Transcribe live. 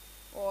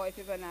or if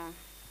you're going to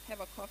have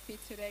a coffee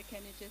today, can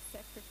you just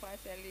sacrifice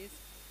at least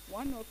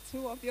one or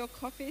two of your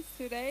coffees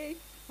today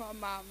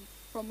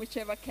from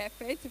whichever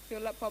cafe to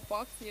fill up a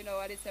box? You know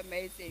what? It's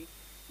amazing,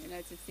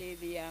 to see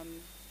the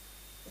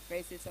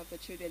faces of the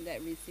children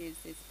that receives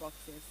these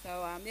boxes.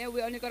 So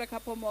we only got a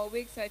couple more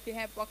weeks. So if you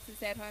have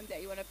boxes at home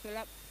that you want to fill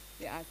up,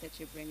 we ask that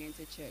you bring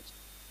into church.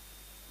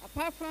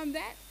 Apart from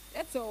that,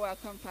 let's all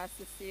welcome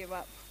Pastor Steve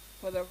up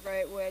for the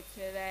great word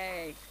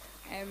today.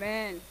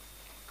 Amen.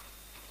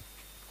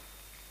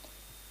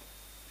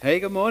 Hey,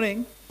 good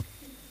morning.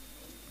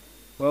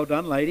 Well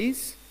done,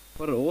 ladies.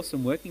 What an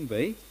awesome working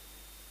bee.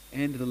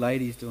 And the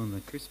ladies doing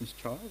the Christmas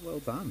child, well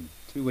done.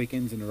 2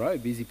 weekends in a row,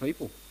 busy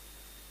people.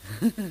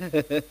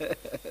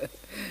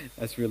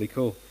 That's really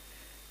cool.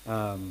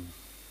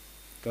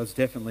 God's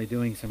definitely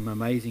doing some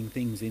amazing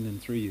things in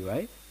and through you,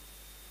 eh?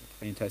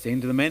 Fantastic.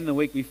 And to the men the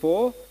week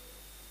before,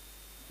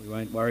 we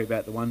won't worry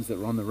about the ones that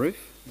were on the roof.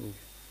 We'll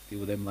deal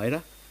with them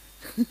later.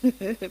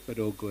 But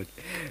all good.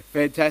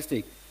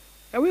 Fantastic.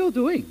 How are we all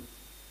doing?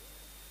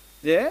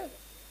 Yeah?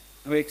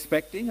 Are we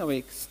expecting? Are we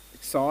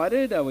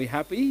excited? Are we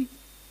happy?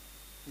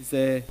 Is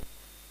there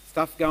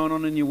stuff going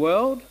on in your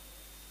world?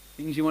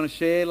 Things you want to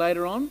share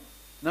later on?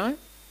 No?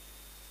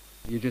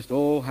 You're just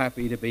all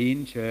happy to be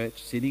in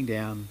church, sitting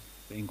down,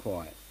 being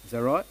quiet. Is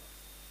that right?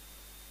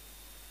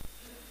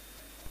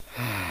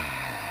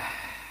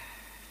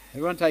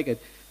 Everyone take a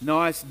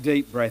nice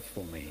deep breath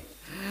for me.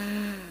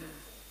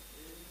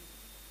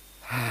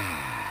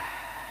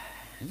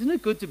 Isn't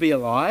it good to be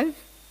alive?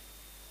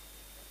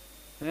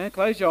 Yeah,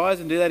 close your eyes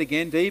and do that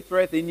again. Deep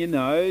breath in your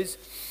nose.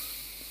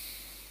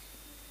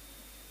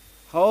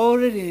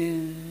 Hold it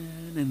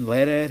in and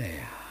let it out,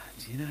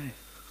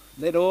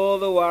 Let all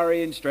the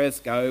worry and stress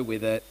go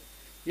with it.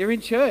 You're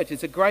in church.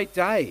 It's a great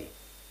day.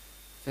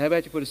 So how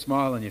about you put a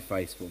smile on your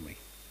face for me?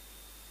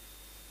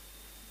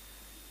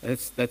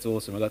 That's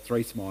awesome. I've got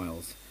 3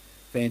 smiles.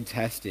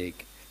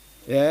 Fantastic.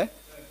 Yeah?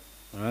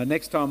 All right,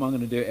 next time I'm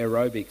going to do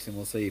aerobics and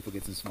we'll see if we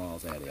get some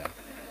smiles out of you.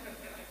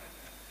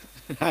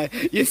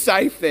 You're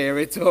safe there.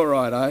 It's all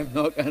right. I'm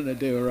not going to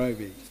do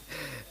aerobics.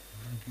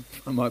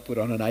 I might put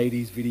on an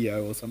 80s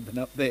video or something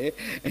up there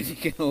and you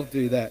can all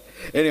do that.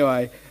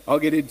 Anyway, I'll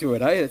get into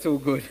it, It's all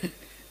good.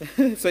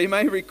 So you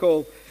may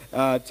recall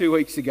 2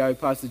 weeks ago,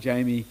 Pastor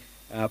Jamie,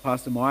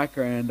 Pastor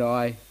Micah and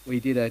I, we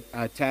did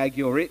a Tag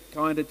Your It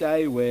kind of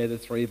day where the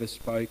 3 of us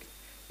spoke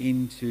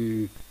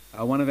into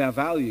one of our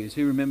values.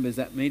 Who remembers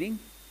that meeting?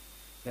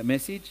 That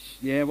message?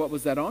 Yeah, what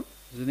was that on?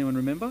 Does anyone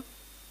remember?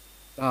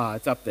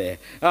 It's up there.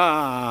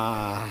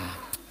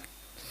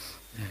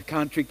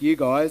 Can't trick you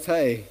guys,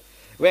 hey.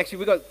 We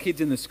got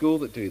kids in the school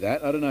that do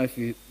that. I don't know if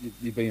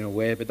you've been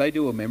aware, but they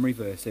do a memory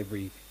verse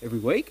every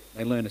week.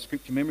 They learn a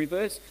scripture memory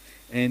verse.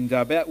 And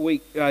about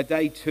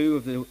day 2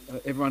 of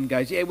everyone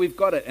goes, yeah, we've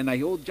got it. And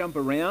they all jump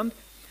around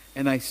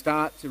and they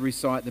start to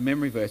recite the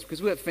memory verse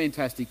because we've got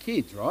fantastic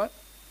kids, right?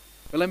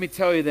 But let me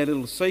tell you their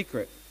little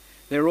secret.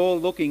 They're all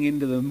looking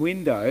into the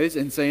windows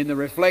and seeing the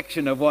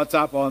reflection of what's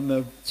up on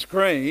the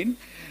screen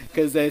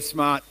because they're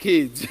smart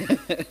kids.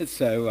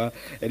 So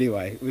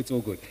anyway, it's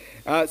all good.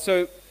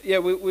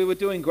 We were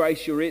doing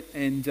Grace Your It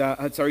and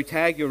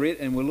Tag Your It,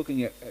 and we're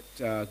looking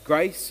at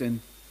grace, and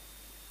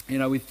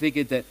we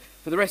figured that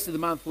for the rest of the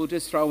month we'll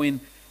just throw in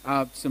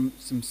a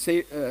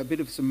bit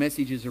of some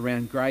messages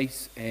around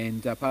grace,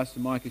 and Pastor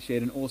Micah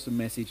shared an awesome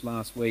message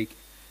last week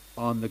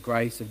on the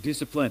grace of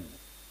discipline.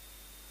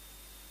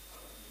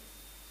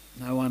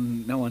 No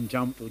one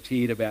jumped or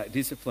cheered about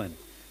discipline.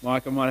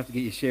 Mike, I might have to get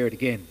you to share it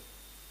again.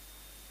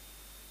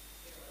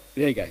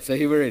 There you go. So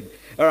here we're in.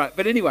 All right.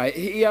 But anyway,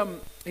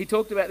 he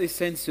talked about this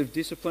sense of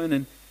discipline,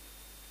 and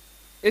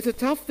it's a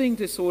tough thing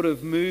to sort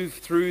of move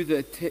through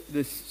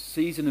the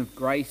season of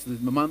grace,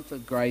 the month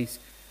of grace,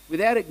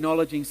 without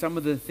acknowledging some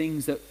of the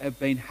things that have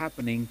been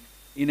happening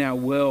in our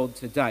world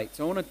to date.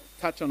 So I want to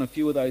touch on a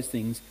few of those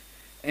things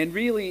and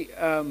really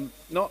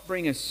not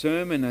bring a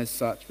sermon as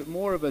such, but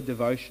more of a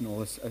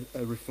devotional,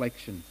 a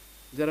reflection.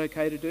 Is that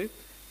okay to do?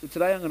 So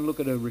today I'm going to look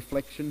at a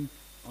reflection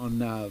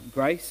on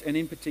grace, and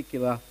in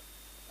particular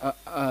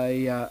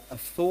a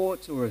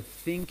thought or a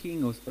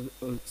thinking or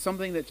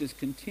something that just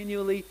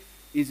continually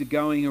is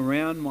going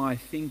around my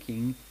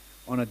thinking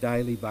on a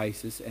daily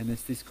basis, and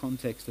it's this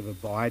context of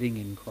abiding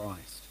in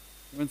Christ.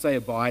 Everyone say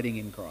abiding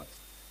in Christ.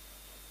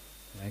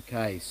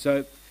 Okay,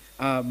 so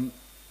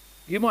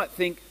you might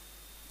think,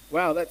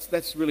 wow,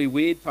 that's really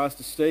weird,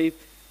 Pastor Steve.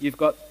 You've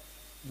got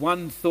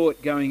one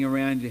thought going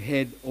around your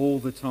head all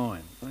the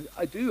time.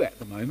 I do at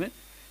the moment.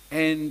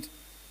 And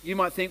you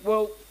might think,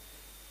 well,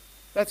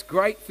 that's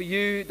great for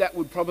you. That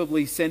would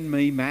probably send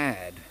me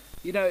mad.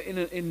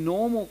 In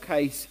normal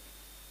case,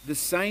 the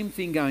same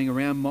thing going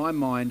around my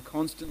mind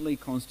constantly,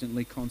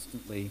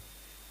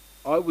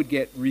 I would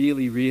get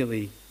really,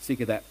 really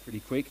sick of that pretty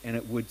quick, and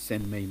it would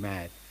send me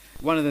mad.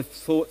 One of the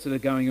thoughts that are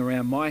going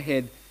around my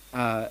head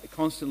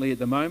constantly at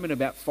the moment,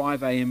 about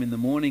 5 a.m. in the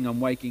morning, I'm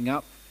waking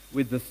up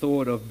with the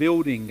thought of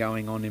building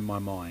going on in my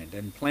mind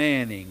and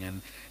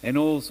planning and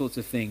all sorts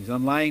of things.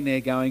 I'm laying there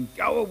going,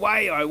 go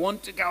away, I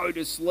want to go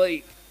to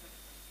sleep.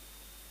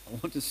 I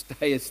want to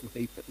stay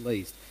asleep at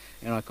least.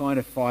 And I kind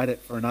of fight it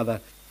for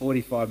another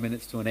 45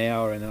 minutes to an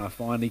hour, and then I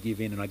finally give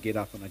in and I get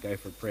up and I go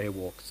for a prayer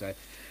walk. So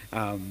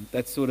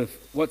that's sort of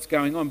what's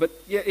going on. But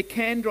yeah, it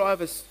can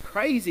drive us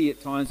crazy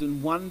at times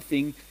when one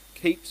thing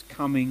keeps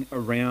coming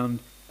around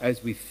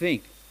as we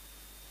think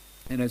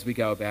and as we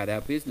go about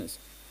our business.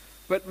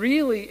 But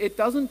really, it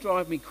doesn't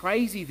drive me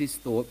crazy, this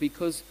thought,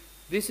 because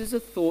this is a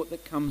thought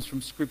that comes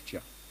from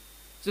Scripture.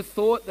 It's a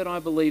thought that I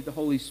believe the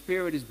Holy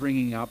Spirit is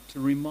bringing up to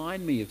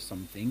remind me of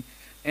something.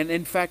 And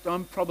in fact,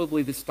 I'm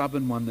probably the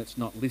stubborn one that's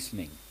not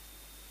listening.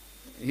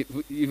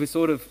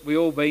 We've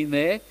all been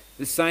there.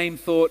 The same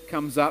thought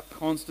comes up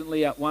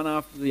constantly, up one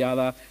after the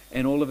other,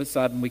 and all of a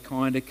sudden we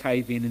kind of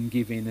cave in and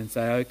give in and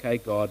say, okay,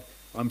 God,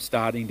 I'm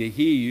starting to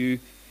hear you.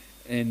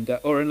 And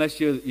or unless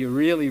you're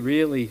really,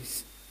 really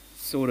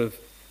sort of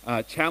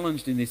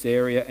challenged in this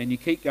area and you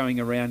keep going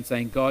around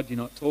saying, God, you're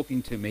not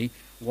talking to me,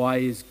 why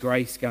is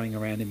grace going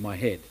around in my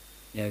head?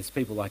 Yeah, there's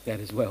people like that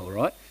as well,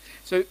 right?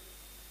 So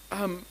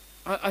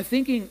I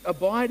think in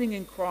abiding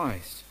in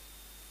Christ,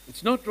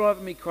 it's not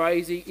driving me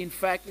crazy. In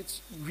fact,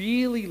 it's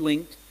really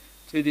linked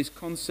to this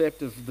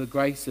concept of the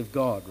grace of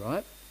God,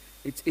 right?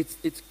 It's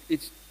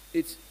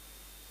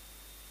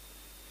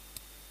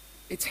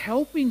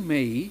helping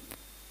me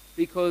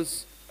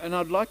because, and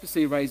I'd like to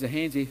see raise of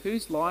hands here,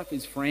 whose life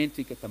is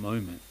frantic at the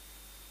moment?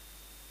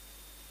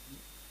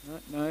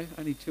 No,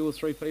 only 2 or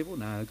 3 people?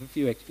 No, I've got a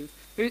few extras.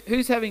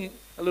 Who's having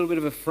a little bit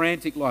of a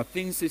frantic life?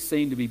 Things just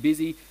seem to be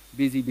busy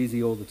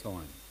all the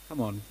time. Come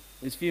on,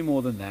 there's a few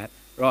more than that.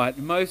 Right,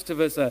 most of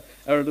us are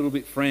a little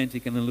bit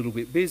frantic and a little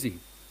bit busy.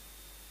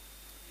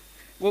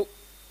 Well,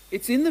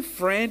 it's in the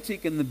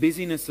frantic and the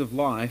busyness of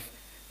life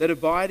that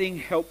abiding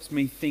helps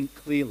me think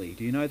clearly.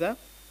 Do you know that?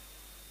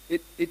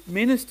 It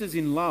ministers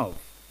in love.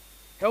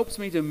 Helps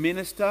me to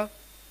minister.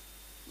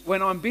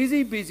 When I'm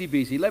busy,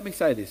 let me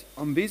say this.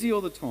 I'm busy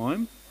all the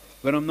time,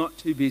 but I'm not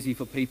too busy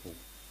for people.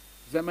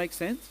 Does that make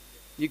sense?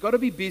 You've got to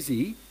be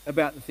busy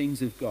about the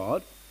things of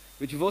God,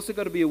 but you've also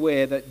got to be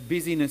aware that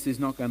busyness is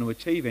not going to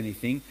achieve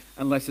anything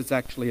unless it's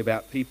actually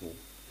about people.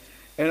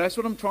 And that's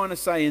what I'm trying to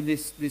say in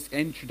this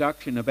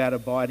introduction about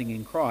abiding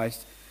in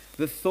Christ.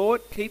 The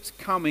thought keeps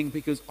coming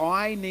because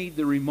I need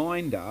the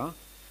reminder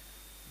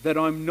that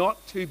I'm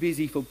not too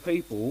busy for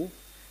people,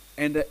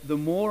 and that the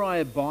more I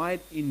abide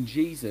in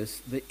Jesus,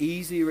 the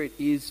easier it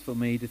is for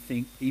me to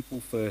think people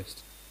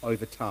first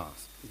over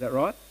task. Is that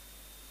right?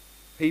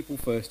 People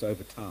first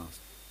over task.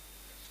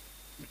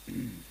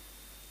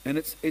 And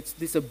it's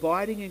this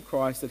abiding in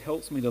Christ that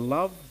helps me to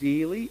love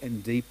dearly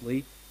and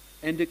deeply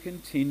and to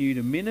continue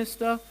to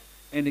minister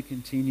and to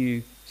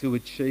continue to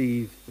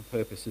achieve the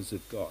purposes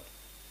of God.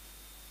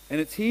 And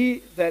it's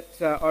here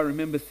that I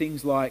remember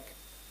things like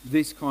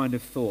this kind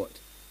of thought.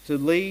 To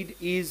lead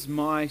is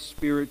my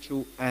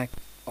spiritual act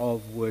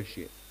of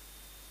worship.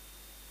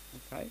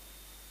 Okay?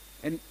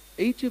 And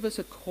each of us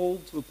are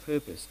called to a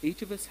purpose.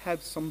 Each of us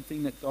have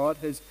something that God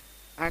has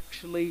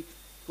actually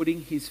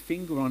putting his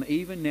finger on.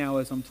 Even now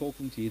as I'm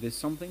talking to you, there's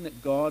something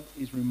that God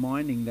is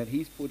reminding that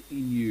he's put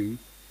in you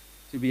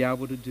to be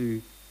able to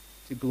do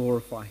to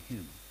glorify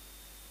him.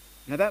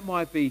 Now that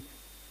might be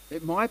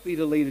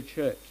to lead a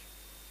church.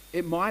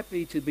 It might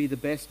be to be the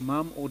best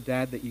mum or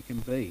dad that you can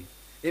be.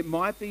 It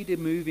might be to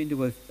move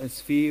into a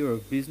sphere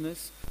of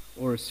business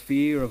or a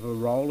sphere of a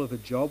role of a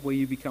job where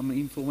you become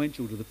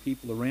influential to the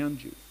people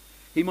around you.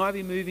 He might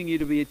be moving you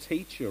to be a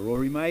teacher,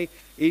 or he may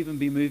even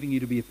be moving you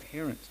to be a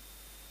parent.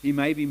 He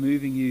may be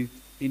moving you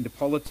into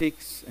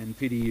politics, and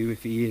pity you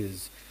if he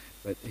is,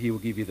 but he will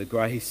give you the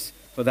grace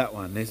for that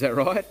one. Is that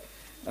right?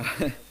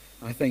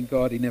 I thank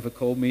God he never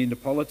called me into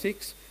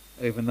politics,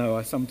 even though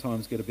I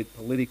sometimes get a bit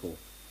political.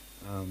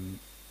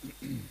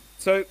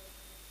 So,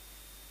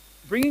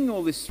 bringing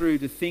all this through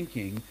to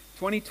thinking,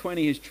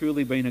 2020 has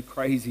truly been a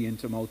crazy and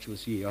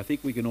tumultuous year. I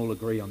think we can all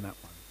agree on that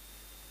one.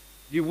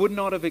 You would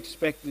not have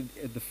expected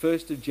at the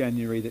 1st of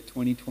January that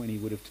 2020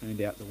 would have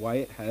turned out the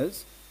way it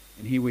has.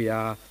 And here we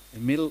are,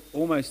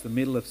 almost the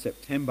middle of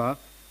September.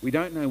 We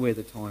don't know where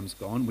the time's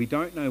gone. We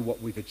don't know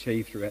what we've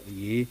achieved throughout the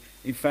year.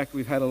 In fact,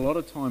 we've had a lot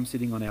of time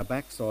sitting on our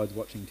backsides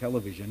watching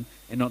television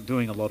and not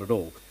doing a lot at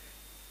all.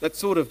 That's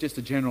sort of just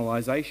a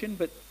generalisation,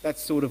 but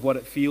that's sort of what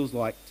it feels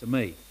like to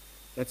me.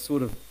 That's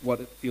sort of what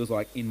it feels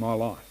like in my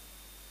life.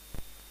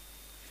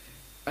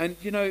 And,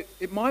 you know,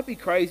 it might be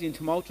crazy and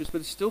tumultuous,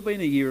 but it's still been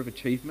a year of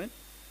achievement.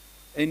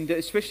 And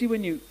especially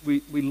when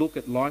we look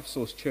at Life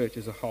Source Church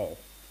as a whole.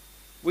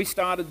 We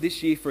started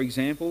this year, for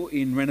example,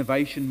 in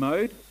renovation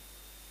mode.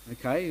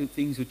 Okay,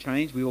 things have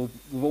changed.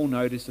 We've all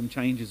noticed some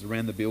changes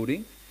around the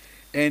building.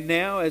 And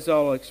now, as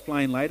I'll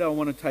explain later, I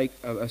want to take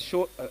a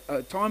short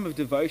time of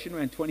devotion,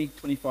 around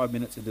 20-25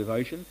 minutes of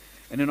devotion.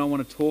 And then I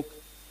want to talk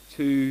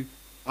to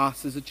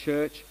us as a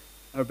church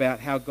about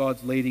how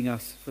God's leading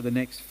us for the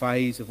next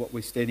phase of what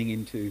we're stepping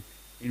into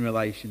in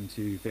relation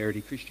to Verity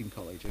Christian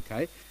College,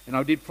 okay? And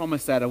I did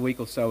promise that a week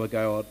or so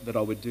ago that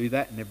I would do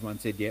that, and everyone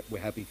said, yep,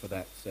 we're happy for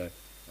that. So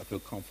I feel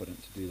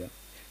confident to do that.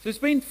 So it's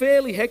been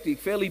fairly hectic,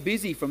 fairly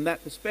busy from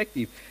that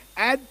perspective.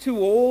 Add to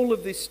all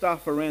of this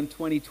stuff around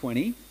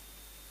 2020,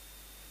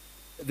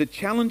 the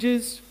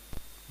challenges,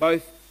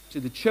 both to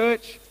the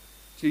church,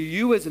 to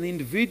you as an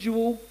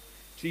individual,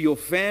 to your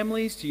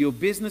families, to your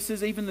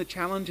businesses, even the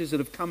challenges that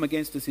have come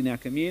against us in our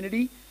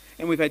community.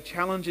 And we've had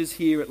challenges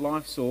here at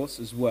Life Source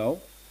as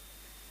well.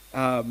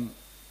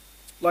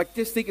 Like,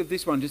 just think of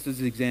this one just as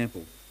an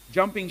example.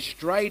 Jumping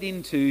straight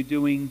into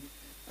doing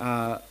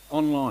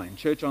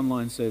church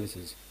online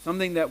services.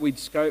 Something that we'd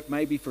scoped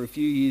maybe for a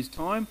few years'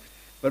 time,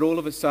 but all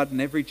of a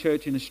sudden every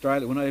church in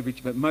Australia, well not every,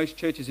 but most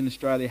churches in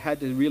Australia had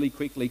to really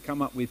quickly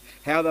come up with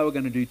how they were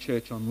going to do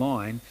church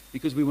online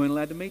because we weren't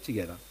allowed to meet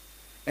together.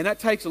 And that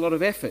takes a lot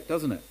of effort,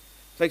 doesn't it?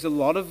 It takes a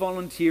lot of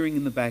volunteering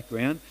in the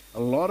background, a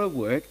lot of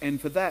work,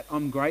 and for that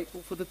I'm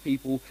grateful for the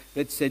people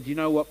that said, you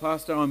know what,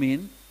 Pastor, I'm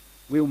in.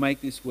 We'll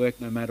make this work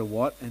no matter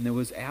what. And there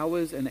was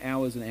hours and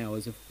hours and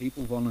hours of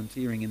people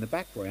volunteering in the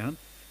background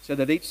so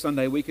that each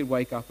Sunday we could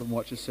wake up and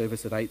watch a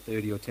service at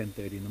 8:30 or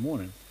 10:30 in the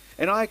morning.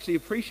 And I actually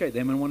appreciate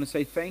them and want to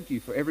say thank you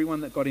for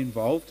everyone that got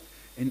involved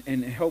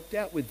and helped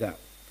out with that.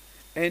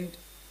 And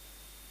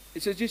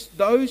so just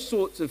those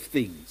sorts of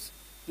things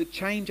that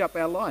change up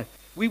our life.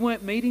 We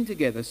weren't meeting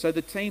together, so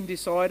the team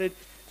decided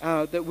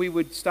that we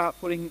would start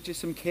putting just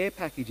some care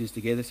packages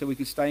together so we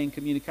could stay in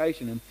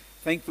communication. And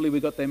thankfully we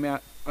got them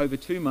out over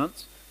 2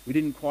 months. We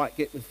didn't quite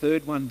get the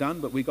third one done,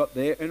 but we got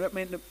there. And it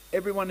meant that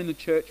everyone in the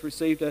church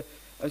received a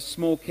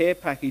small care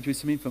package with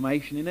some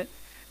information in it,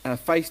 a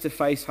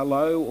face-to-face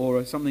hello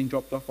or something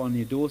dropped off on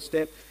your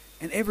doorstep.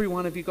 And every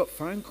one of you got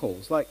phone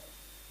calls. Like,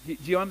 do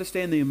you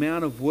understand the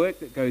amount of work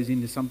that goes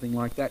into something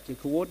like that to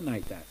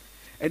coordinate that?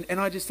 And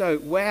I just go,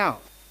 wow,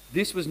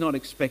 this was not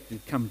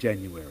expected come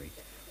January.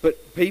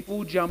 But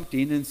people jumped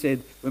in and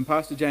said, when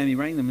Pastor Jamie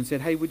rang them and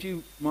said, hey, would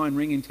you mind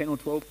ringing 10 or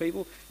 12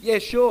 people? Yeah,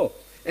 sure.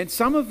 And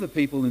some of the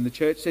people in the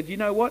church said, you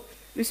know what?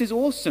 This is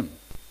awesome.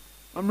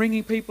 I'm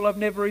ringing people I've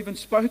never even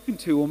spoken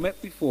to or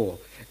met before.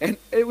 And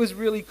it was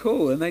really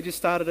cool. And they just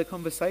started a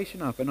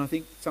conversation up. And I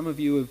think some of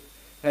you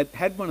have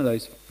had one of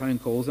those phone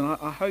calls, and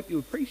I hope you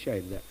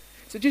appreciated that.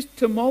 So just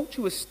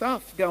tumultuous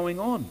stuff going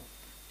on.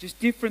 Just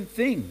different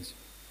things.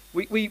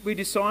 We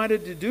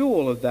decided to do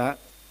all of that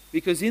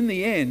because in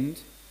the end,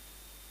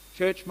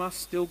 church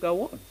must still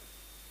go on.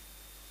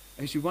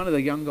 Actually, one of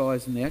the young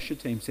guys in the Asher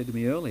team said to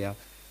me earlier,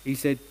 he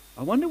said,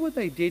 I wonder what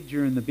they did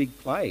during the big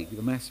plague,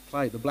 the mass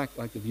plague, the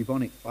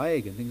bubonic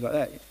plague and things like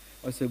that.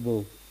 I said,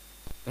 well,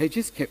 they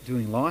just kept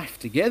doing life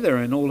together,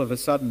 and all of a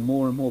sudden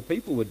more and more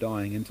people were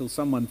dying until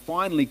someone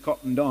finally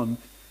cottoned on,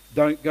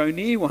 don't go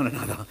near one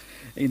another.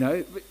 You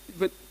know,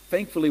 but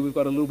thankfully we've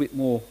got a little bit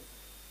more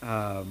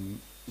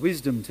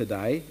wisdom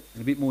today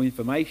and a bit more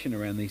information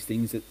around these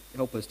things that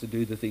help us to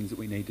do the things that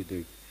we need to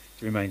do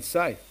to remain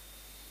safe.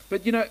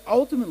 But, you know,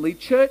 ultimately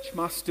church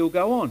must still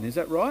go on. Is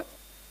that right?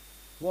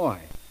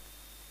 Why?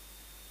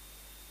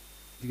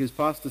 Because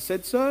Pastor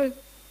said so?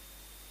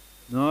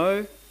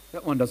 No,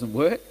 that one doesn't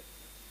work.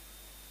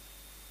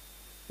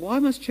 Why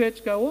must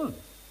church go on?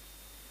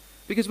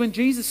 Because when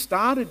Jesus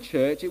started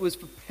church, it was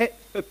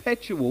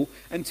perpetual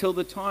until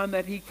the time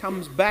that he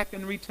comes back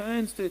and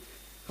returns to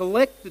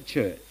collect the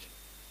church.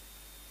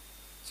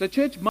 So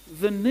church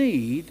must the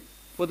need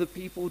for the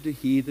people to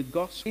hear the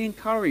gospel. Be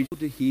encouraged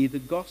to hear the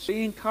gospel.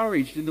 Be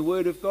encouraged in the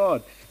word of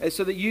God,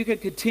 so that you can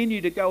continue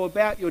to go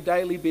about your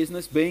daily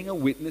business being a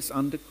witness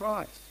unto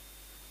Christ.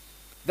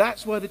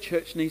 That's why the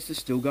church needs to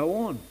still go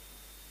on.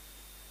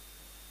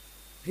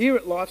 Here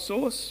at Life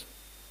Source,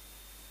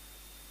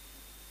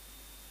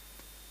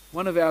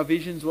 one of our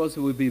visions was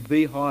there would be a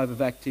beehive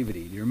of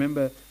activity. Do you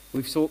remember?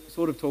 We've sort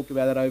of talked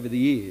about that over the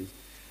years.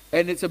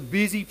 And it's a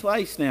busy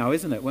place now,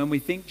 isn't it? When we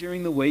think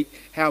during the week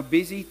how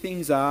busy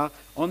things are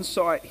on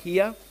site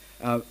here,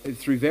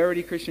 through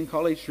Verity Christian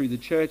College, through the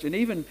church, and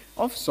even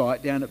off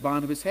site down at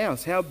Barnabas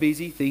House, how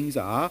busy things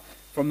are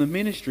from the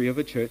ministry of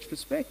a church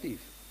perspective.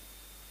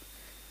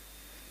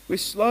 We're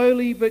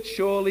slowly but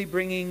surely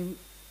bringing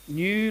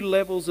new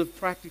levels of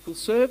practical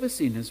service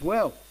in as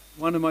well.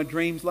 One of my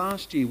dreams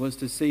last year was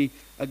to see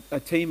a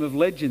team of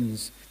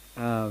legends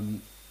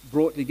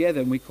brought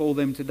together, and we call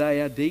them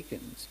today our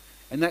deacons.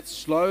 And that's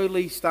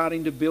slowly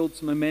starting to build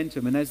some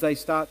momentum. And as they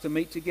start to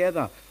meet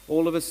together,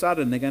 all of a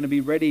sudden they're going to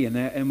be ready,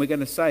 and we're going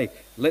to say,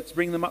 let's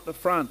bring them up the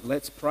front.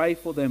 Let's pray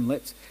for them.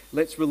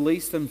 Let's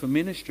release them for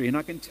ministry. And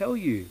I can tell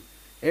you,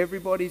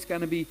 everybody's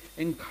going to be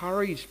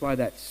encouraged by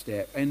that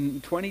step.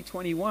 And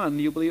 2021,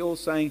 you'll be all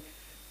saying,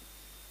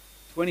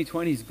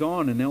 2020's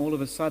gone, and now all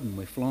of a sudden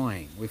we're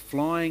flying. We're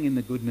flying in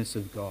the goodness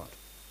of God.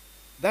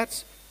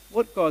 That's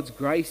what God's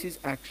grace is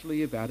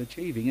actually about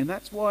achieving. And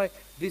that's why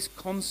this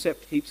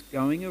concept keeps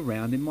going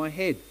around in my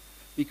head.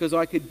 Because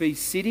I could be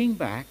sitting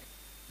back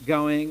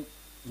going,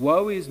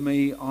 woe is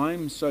me,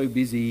 I'm so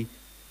busy,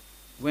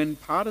 when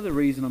part of the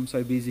reason I'm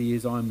so busy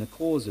is I'm the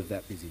cause of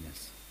that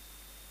busyness.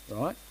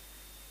 Right?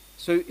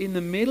 So in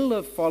the middle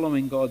of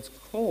following God's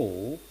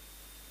call,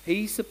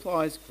 he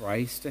supplies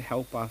grace to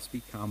help us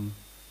become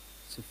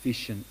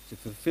sufficient to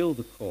fulfill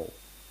the call.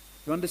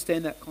 Do you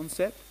understand that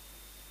concept?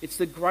 It's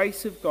the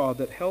grace of God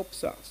that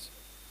helps us.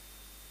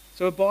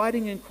 So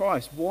abiding in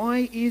Christ,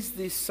 why is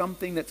this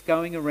something that's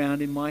going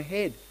around in my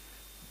head?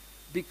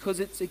 because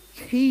it's a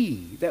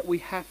key that we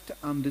have to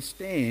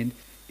understand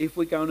if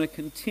we're going to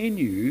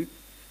continue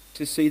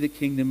to see the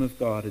kingdom of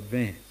God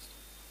advanced.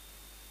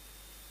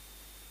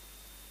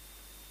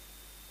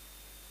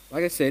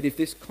 Like I said, if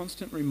this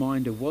constant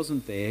reminder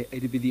wasn't there,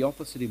 it'd be the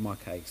opposite in my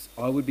case.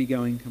 I would be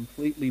going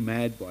completely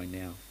mad by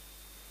now.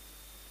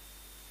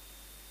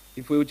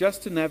 If we were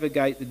just to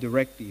navigate the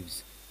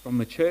directives from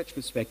the church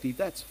perspective,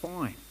 that's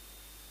fine.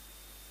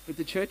 But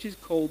the church is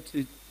called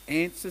to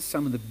answer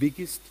some of the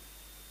biggest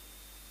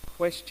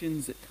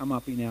questions that come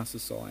up in our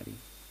society.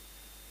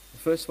 The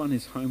first one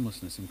is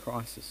homelessness and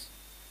crisis.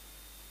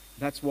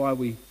 That's why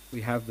we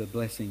have the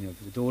blessing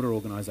of the daughter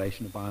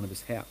organisation of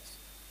Barnabas House.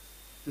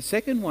 The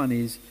second one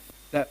is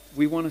that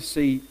we want to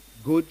see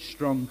good,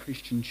 strong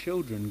Christian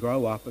children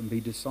grow up and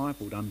be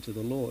discipled unto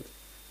the Lord.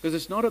 Because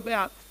it's not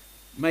about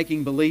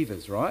making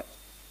believers, right?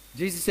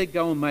 Jesus said,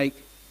 go and make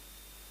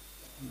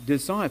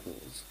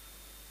disciples.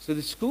 So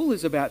the school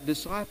is about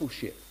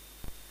discipleship.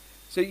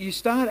 So you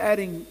start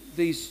adding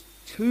these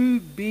two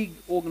big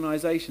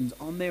organisations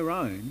on their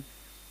own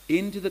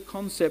into the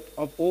concept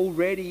of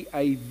already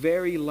a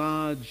very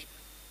large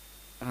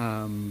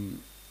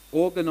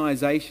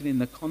organisation in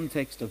the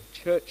context of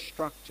church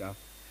structure,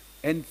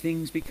 and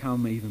things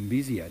become even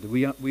busier.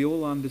 We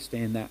all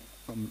understand that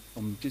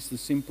from just the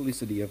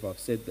simplicity of what I've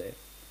said there.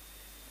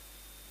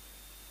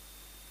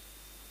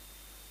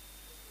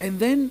 And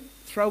then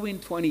throw in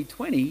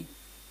 2020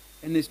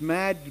 and this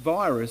mad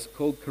virus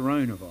called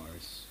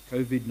coronavirus,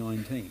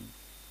 COVID-19.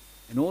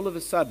 And all of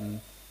a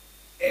sudden,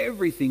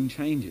 everything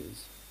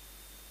changes.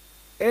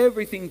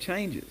 Everything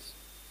changes.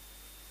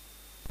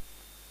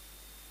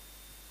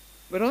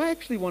 But I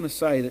actually want to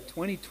say that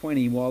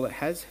 2020, while it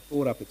has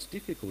brought up its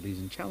difficulties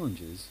and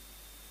challenges,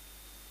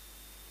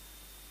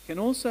 can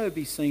also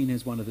be seen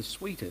as one of the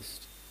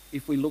sweetest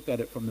if we look at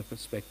it from the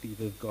perspective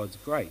of God's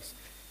grace,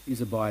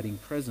 His abiding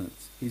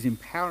presence, His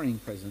empowering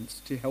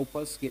presence to help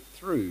us get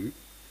through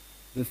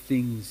the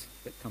things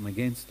that come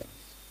against us.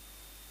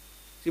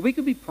 See, we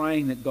could be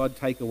praying that God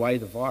take away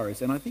the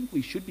virus, and I think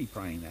we should be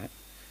praying that,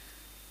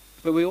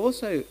 but we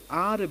also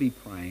are to be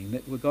praying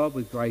that God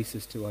would grace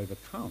us to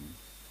overcome.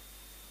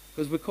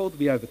 Because we're called to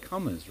be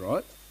overcomers,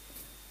 right?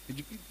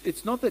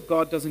 It's not that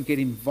God doesn't get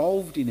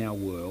involved in our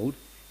world.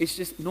 It's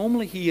just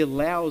normally He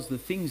allows the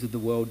things of the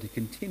world to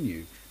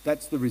continue.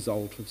 That's the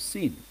result of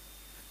sin.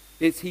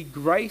 It's He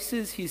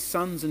graces His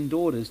sons and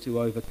daughters to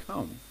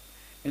overcome.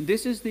 And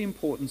this is the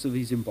importance of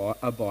His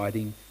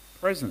abiding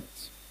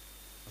presence.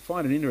 I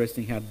find it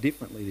interesting how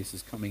differently this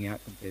is coming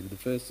out compared to the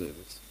first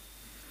service.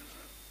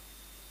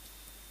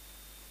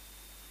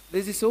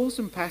 There's this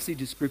awesome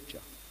passage of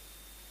Scripture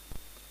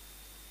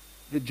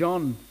that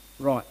John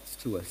writes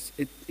to us.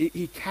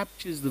 He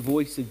captures the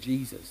voice of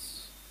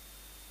Jesus.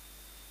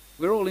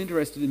 We're all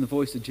interested in the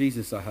voice of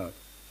Jesus, I hope.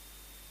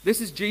 This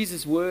is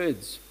Jesus'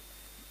 words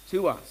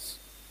to us.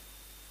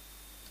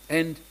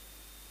 And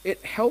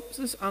it helps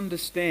us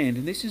understand,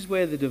 and this is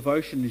where the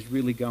devotion is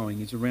really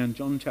going, is around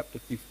John chapter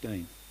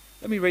 15.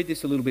 Let me read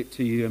this a little bit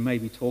to you and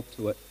maybe talk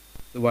to it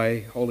the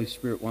way Holy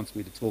Spirit wants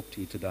me to talk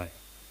to you today.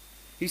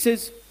 He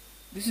says,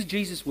 this is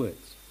Jesus'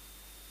 words.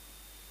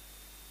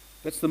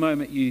 That's the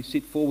moment you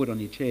sit forward on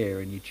your chair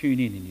and you tune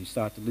in and you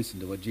start to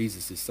listen to what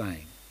Jesus is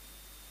saying.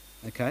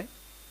 Okay?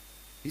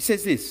 He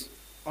says this,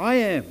 I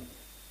am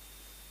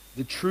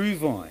the true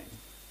vine,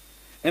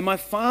 and my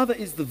Father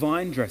is the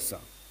vine dresser.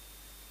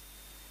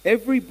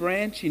 Every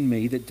branch in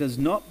me that does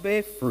not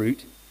bear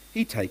fruit,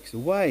 He takes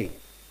away.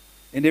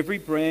 And every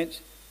branch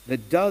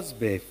that does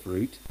bear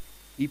fruit,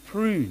 He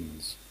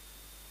prunes,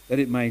 that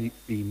it may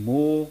be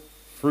more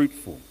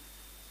fruitful.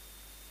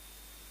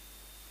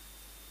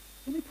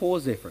 Let me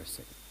pause there for a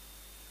second.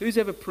 Who's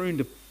ever pruned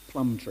a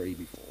plum tree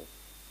before?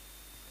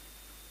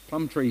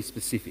 Plum tree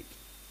specific.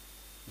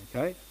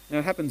 Okay? Now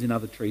it happens in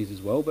other trees as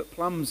well, but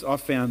plums,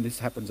 I've found this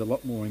happens a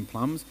lot more in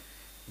plums.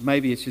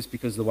 Maybe it's just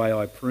because of the way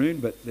I prune,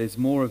 but there's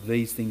more of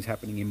these things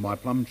happening in my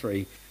plum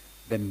tree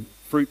than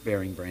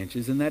fruit-bearing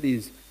branches, and that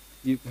is,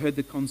 you've heard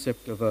the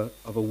concept of a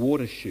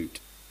water shoot.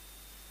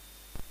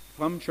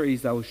 Plum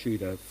trees, they'll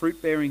shoot a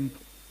fruit-bearing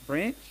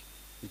branch,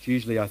 which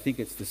usually I think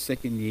it's the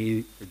second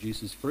year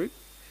produces fruit,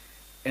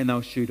 and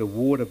they'll shoot a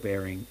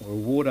water-bearing or a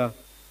water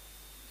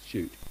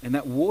shoot. And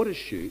that water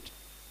shoot,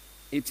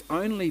 its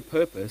only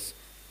purpose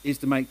is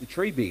to make the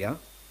tree bigger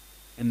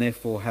and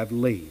therefore have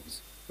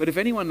leaves. But if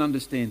anyone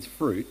understands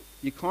fruit,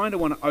 you kind of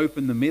want to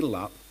open the middle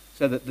up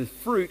so that the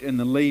fruit and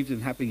the leaves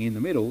and happening in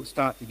the middle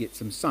start to get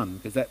some sun,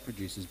 because that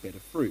produces better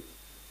fruit.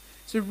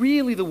 So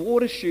really the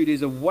water shoot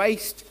is a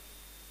waste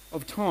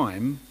of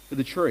time for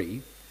the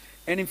tree,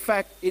 and in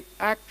fact it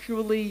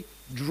actually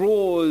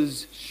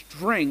draws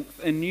strength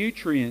and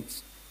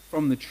nutrients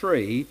from the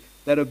tree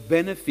that are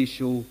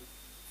beneficial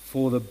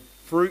for the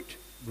fruit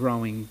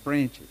growing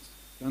branches.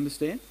 You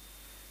understand?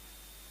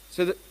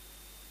 So that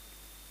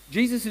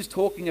Jesus is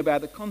talking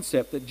about the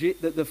concept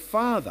that the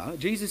Father,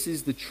 Jesus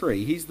is the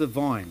tree, He's the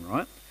vine,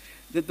 right?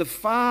 That the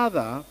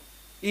Father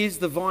is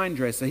the vine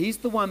dresser. He's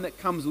the one that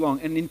comes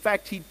along, and in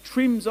fact He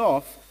trims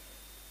off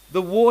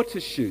the water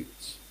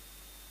shoots.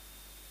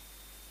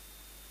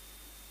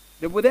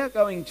 Now, without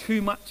going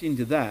too much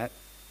into that,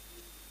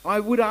 I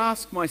would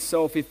ask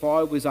myself, if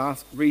I was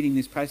asked reading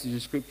this passage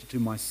of Scripture to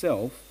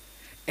myself,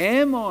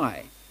 am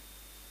I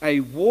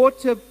a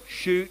water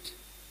shoot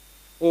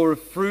or a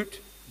fruit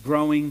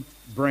growing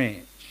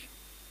branch?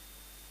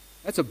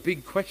 That's a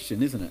big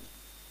question, isn't it?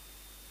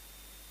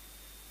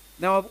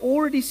 Now, I've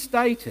already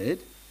stated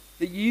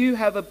that you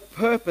have a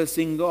purpose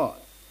in God.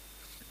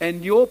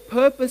 And your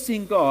purpose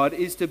in God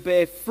is to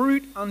bear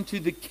fruit unto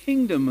the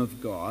kingdom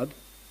of God.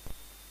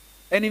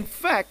 And in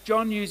fact,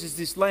 John uses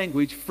this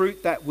language,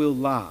 fruit that will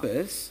last.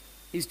 Purpose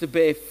is to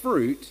bear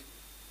fruit,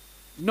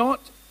 not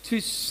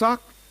to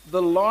suck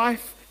the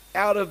life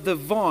out of the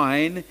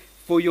vine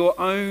for your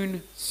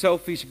own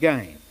selfish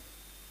gain.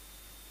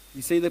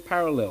 You see the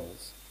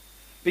parallels?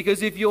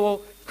 Because if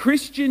your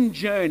Christian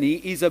journey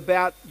is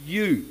about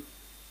you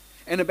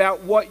and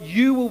about what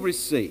you will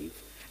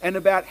receive and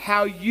about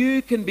how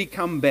you can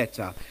become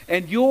better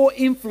and your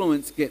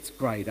influence gets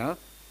greater,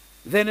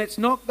 then it's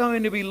not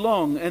going to be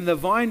long and the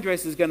vine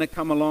dresser is going to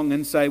come along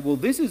and say, well,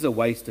 this is a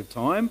waste of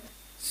time.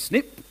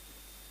 Snip.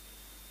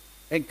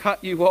 And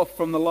cut you off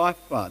from the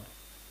lifeblood.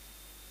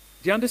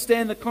 Do you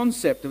understand the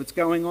concept of what's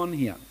going on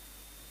here?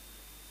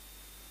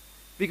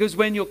 Because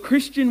when your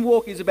Christian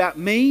walk is about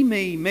me,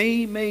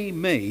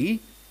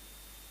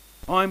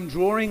 I'm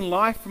drawing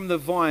life from the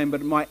vine,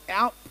 but my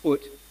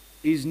output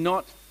is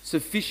not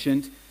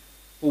sufficient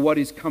for what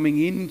is coming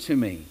into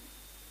me.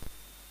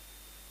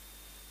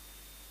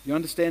 You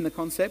understand the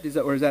concept?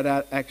 Or is that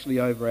actually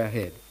over our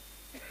head?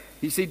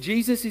 You see,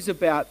 Jesus is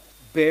about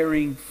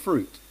bearing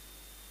fruit.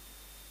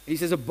 He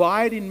says,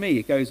 abide in me,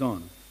 it goes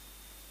on.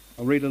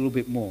 I'll read a little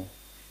bit more.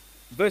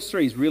 Verse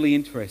 3 is really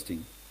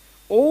interesting.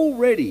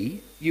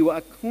 Already you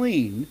are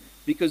clean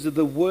because of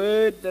the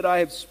word that I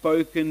have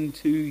spoken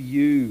to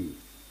you.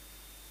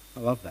 I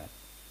love that.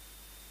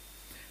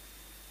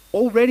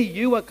 Already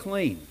you are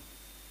clean.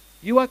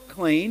 You are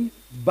clean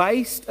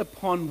based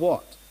upon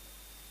what?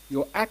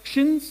 Your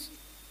actions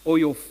or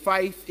your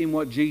faith in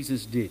what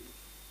Jesus did?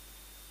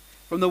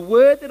 From the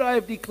word that I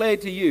have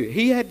declared to you,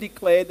 he had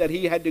declared that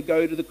he had to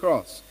go to the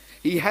cross.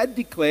 He had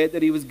declared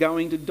that he was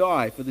going to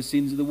die for the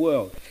sins of the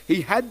world.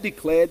 He had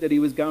declared that he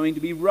was going to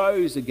be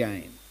rose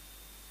again.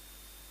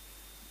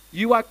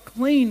 You are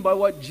clean by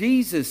what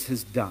Jesus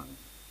has done.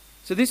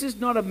 So this is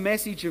not a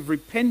message of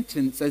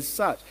repentance as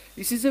such.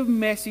 This is a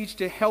message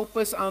to help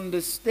us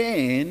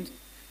understand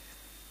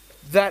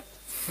that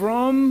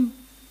from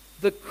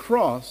the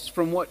cross,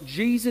 from what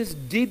Jesus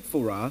did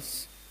for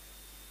us,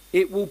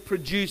 it will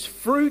produce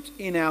fruit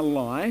in our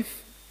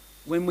life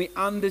when we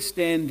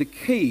understand the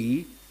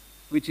key,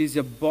 which is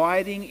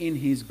abiding in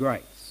his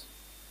grace.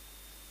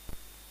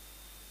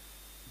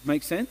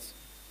 Make sense?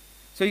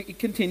 So it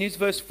continues,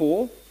 verse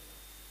 4.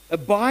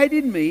 Abide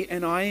in me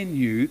and I in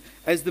you,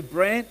 as the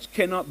branch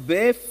cannot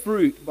bear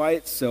fruit by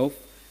itself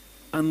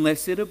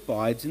unless it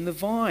abides in the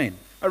vine.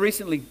 I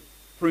recently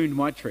pruned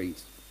my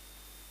trees.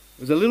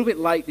 It was a little bit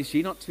late this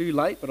year, not too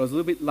late, but I was a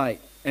little bit late.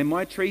 And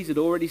my trees had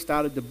already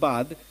started to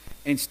bud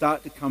and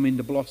start to come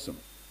into blossom.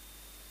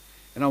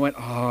 And I went,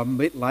 I'm a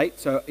bit late.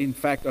 So in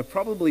fact, I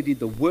probably did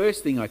the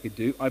worst thing I could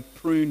do. I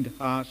pruned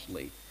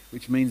harshly,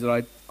 which means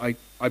that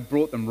I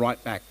brought them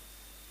right back.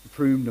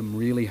 Pruned them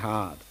really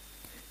hard.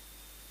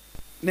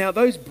 Now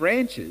those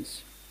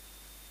branches,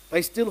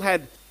 they still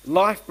had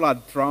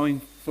lifeblood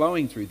flowing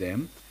through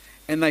them,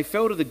 and they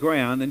fell to the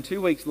ground, and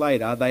 2 weeks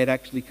later they had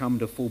actually come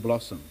to full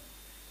blossom,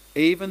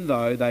 even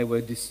though they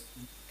were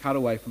cut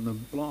away from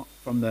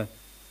the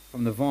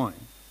vine.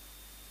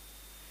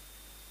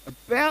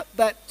 About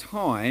that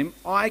time,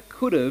 I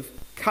could have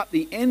cut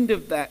the end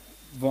of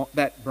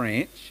that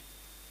branch,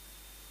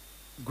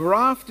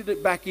 grafted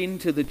it back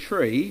into the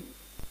tree,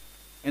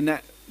 and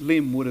that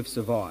limb would have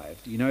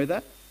survived. You know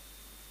that?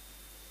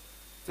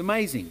 It's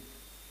amazing.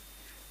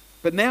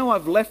 But now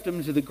I've left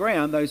them to the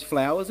ground. Those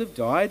flowers have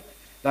died.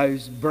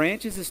 Those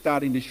branches are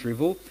starting to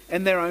shrivel,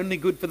 and they're only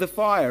good for the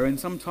fire. And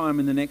sometime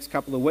in the next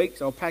couple of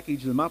weeks, I'll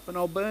package them up and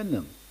I'll burn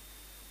them.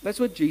 That's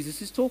what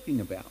Jesus is talking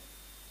about.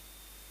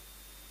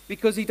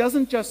 Because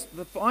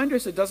the vine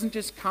dresser doesn't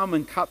just come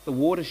and cut the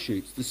water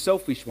shoots, the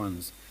selfish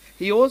ones.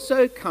 He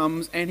also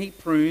comes and he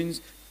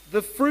prunes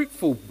the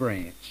fruitful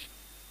branch.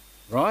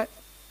 Right?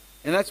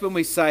 And that's when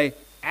we say,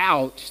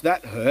 ouch,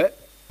 that hurt.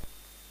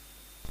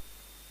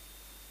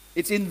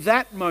 It's in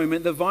that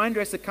moment the vine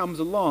dresser comes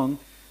along,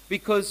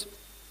 because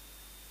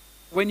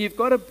when you've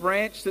got a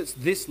branch that's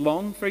this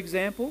long, for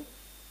example,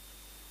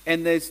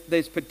 and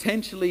there's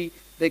potentially,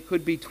 there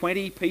could be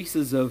 20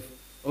 pieces or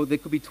there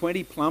could be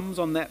 20 plums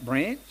on that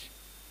branch,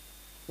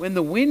 when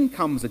the wind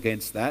comes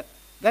against that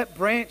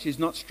branch is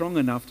not strong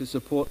enough to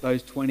support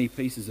those 20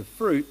 pieces of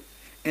fruit,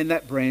 and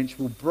that branch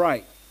will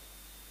break.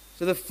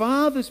 So the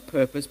Father's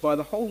purpose by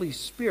the Holy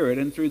Spirit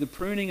and through the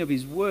pruning of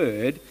his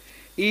word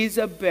is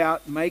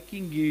about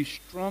making you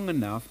strong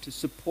enough to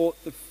support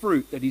the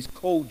fruit that he's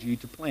called you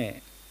to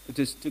plant,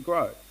 to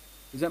grow.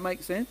 Does that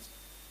make sense?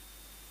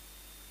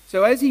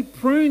 So as he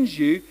prunes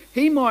you,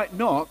 he might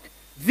knock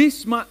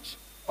this much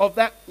of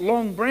that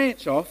long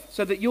branch off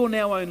so that you're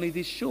now only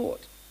this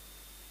short.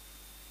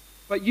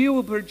 but you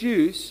will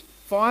produce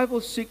 5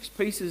 or 6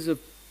 pieces of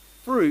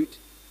fruit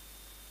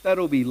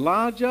that'll be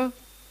larger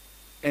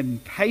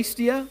and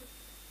tastier.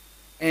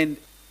 And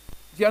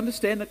do you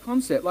understand the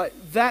concept? Like,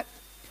 that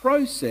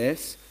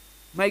process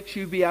makes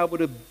you be able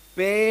to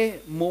bear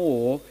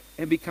more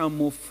and become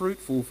more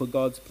fruitful for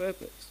God's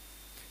purpose.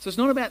 So it's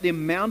not about the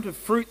amount of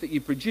fruit that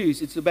you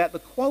produce, it's about the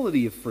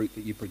quality of fruit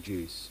that you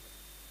produce.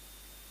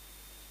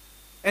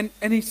 And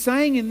he's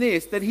saying in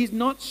this that he's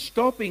not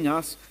stopping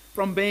us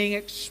from being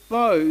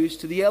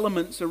exposed to the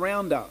elements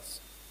around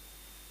us.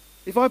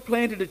 If I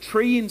planted a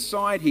tree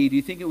inside here, do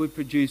you think it would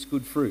produce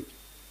good fruit?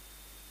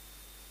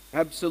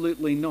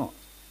 Absolutely not.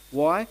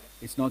 Why?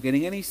 It's not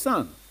getting any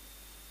sun.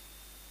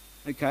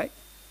 Okay?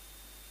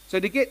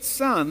 So to get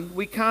sun,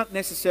 we can't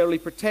necessarily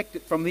protect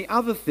it from the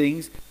other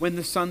things when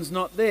the sun's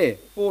not there.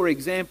 For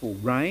example,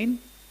 rain,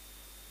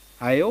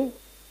 hail,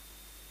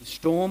 the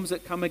storms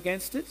that come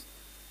against it,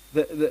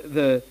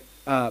 the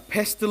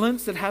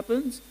pestilence that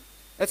happens.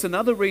 That's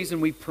another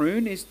reason we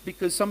prune, is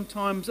because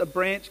sometimes a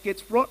branch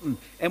gets rotten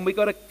and we've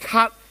got to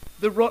cut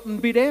the rotten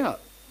bit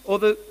out, or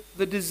the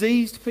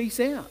diseased piece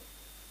out.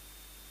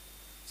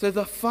 So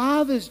the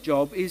Father's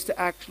job is to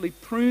actually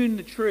prune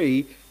the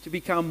tree to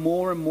become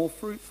more and more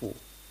fruitful.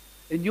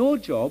 And your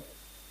job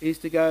is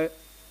to go,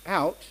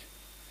 ouch,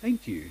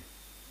 thank you.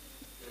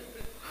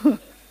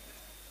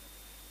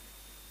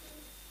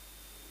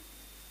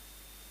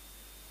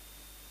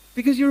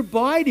 Because you're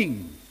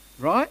abiding,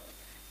 right?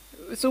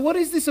 So what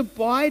is this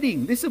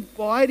abiding? This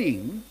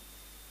abiding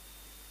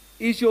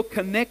is your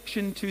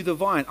connection to the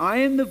vine. I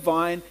am the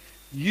vine,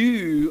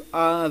 you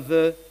are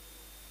the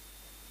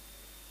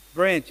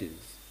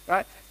branches,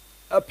 right?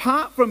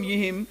 Apart from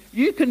him,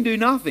 you can do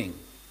nothing,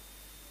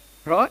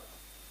 right?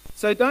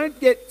 So don't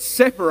get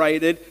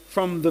separated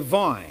from the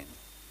vine.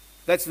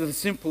 That's the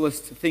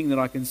simplest thing that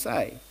I can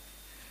say.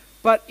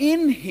 But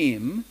in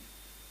him,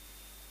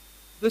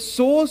 the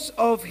source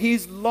of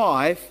his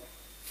life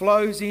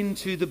flows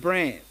into the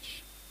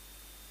branch.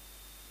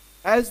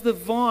 As the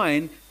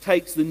vine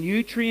takes the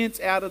nutrients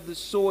out of the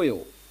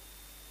soil,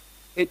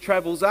 it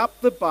travels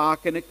up the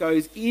bark and it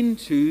goes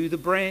into the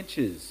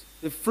branches,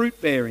 the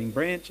fruit-bearing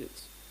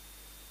branches.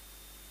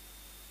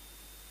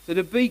 So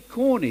to be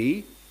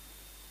corny,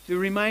 to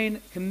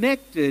remain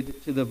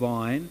connected to the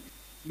vine,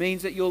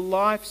 means that your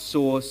life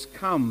source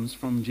comes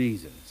from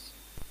Jesus.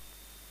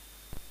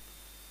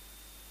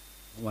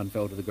 One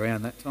fell to the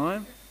ground that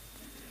time.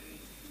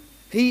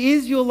 He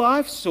is your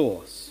life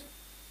source.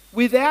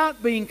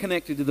 Without being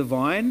connected to the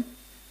vine,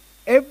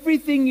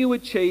 everything you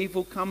achieve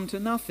will come to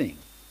nothing.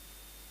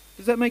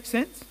 Does that make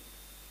sense?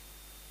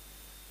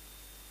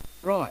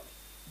 Right.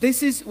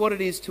 This is what it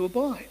is to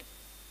abide.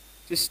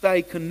 To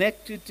stay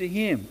connected to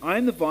him. I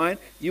am the vine,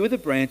 you are the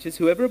branches.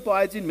 Whoever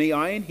abides in me,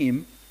 I in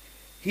him.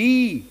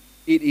 He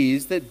it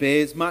is that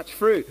bears much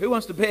fruit. Who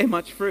wants to bear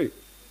much fruit?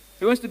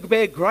 Who wants to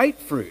bear great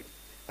fruit?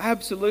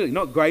 Absolutely.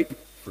 Not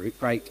grapefruit,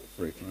 great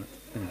fruit.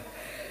 Right?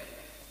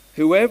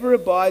 Whoever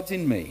abides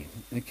in me,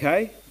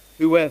 okay?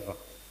 Whoever.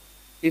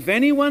 If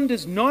anyone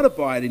does not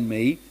abide in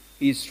me,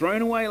 he is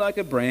thrown away like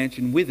a branch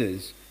and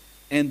withers,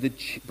 and the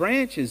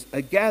branches are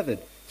gathered,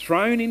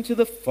 thrown into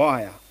the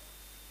fire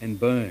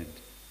and burned.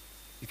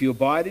 If you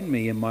abide in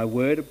me and my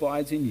word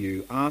abides in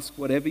you, ask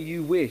whatever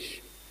you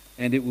wish,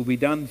 and it will be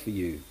done for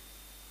you.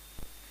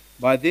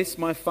 By this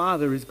my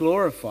Father is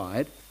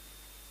glorified.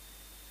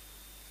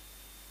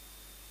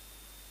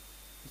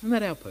 Isn't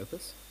that our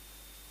purpose?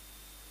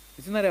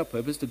 Isn't that our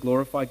purpose, to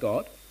glorify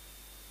God?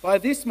 By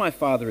this my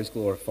Father is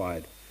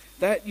glorified,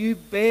 that you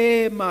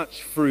bear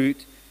much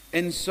fruit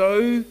and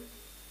so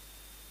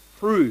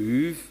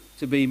prove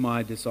to be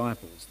my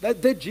disciples.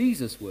 They're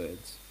Jesus'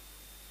 words.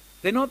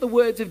 They're not the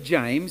words of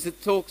James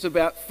that talks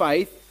about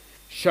faith.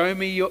 Show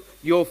me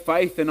your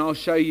faith and I'll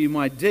show you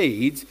my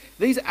deeds.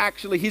 These are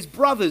actually his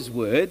brother's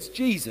words,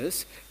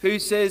 Jesus, who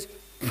says,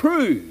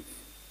 prove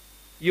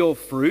your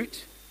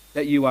fruit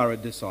that you are a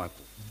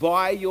disciple.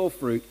 By your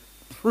fruit,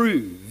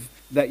 prove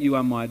that you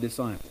are my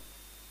disciple.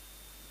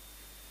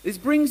 This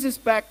brings us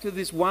back to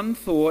this one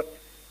thought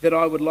that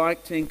I would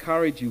like to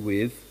encourage you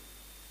with.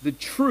 The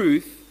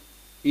truth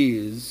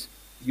is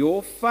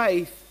your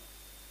faith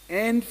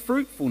and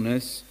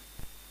fruitfulness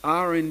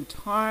are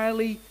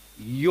entirely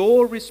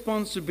your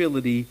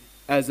responsibility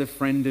as a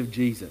friend of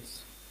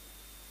Jesus.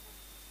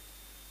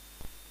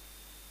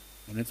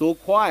 And it's all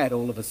quiet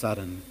all of a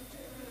sudden.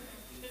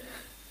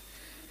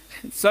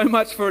 So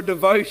much for a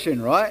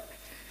devotion, right?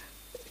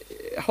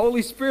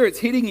 Holy Spirit's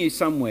hitting you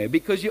somewhere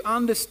because you're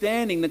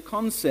understanding the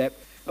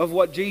concept of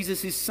what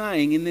Jesus is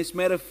saying in this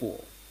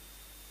metaphor.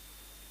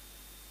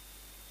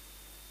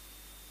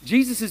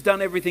 Jesus has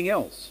done everything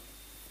else.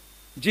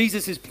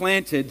 Jesus is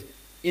planted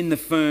in the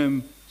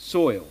firm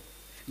soil.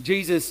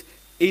 Jesus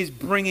is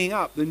bringing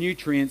up the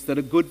nutrients that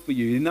are good for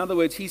you. In other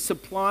words, he's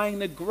supplying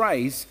the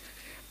grace.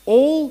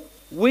 All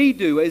we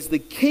do as the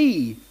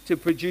key to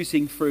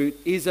producing fruit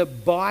is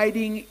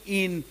abiding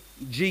in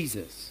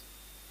Jesus.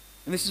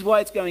 And this is why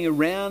it's going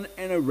around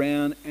and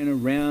around and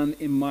around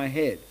in my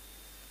head.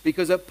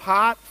 Because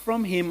apart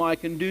from him, I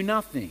can do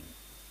nothing.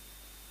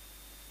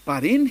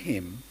 But in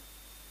him,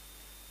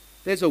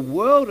 there's a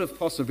world of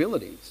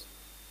possibilities.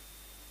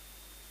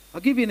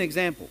 I'll give you an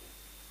example.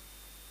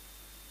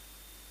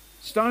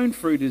 Stone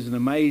fruit is an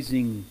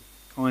amazing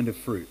kind of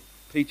fruit.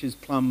 Peaches,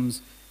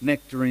 plums,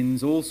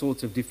 nectarines, all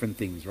sorts of different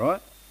things,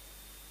 right?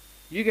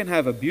 You can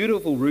have a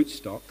beautiful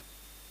rootstock.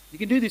 You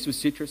can do this with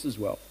citrus as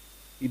well.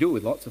 You do it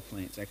with lots of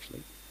plants,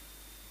 actually.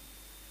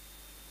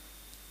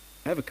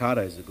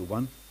 Avocado is a good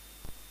one.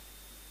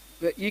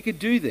 But you could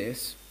do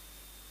this.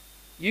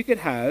 You could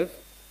have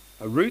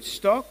a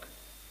rootstock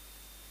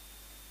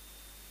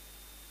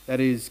that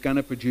is going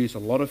to produce a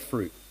lot of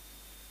fruit.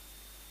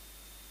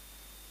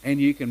 And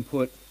you can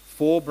put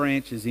 4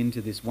 branches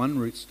into this one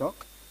rootstock.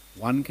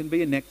 One can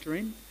be a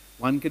nectarine,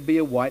 one could be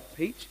a white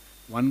peach,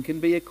 one can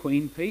be a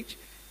queen peach.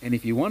 And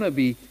if you want to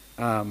be,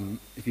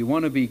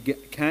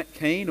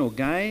 keen or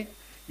gay,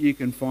 you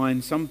can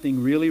find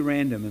something really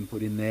random and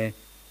put in there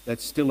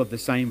that's still of the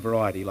same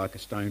variety, like a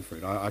stone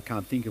fruit. I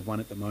can't think of one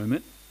at the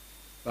moment,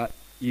 but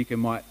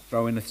might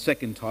throw in a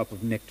second type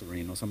of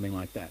nectarine or something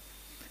like that.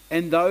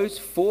 And those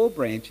 4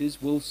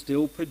 branches will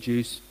still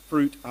produce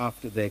fruit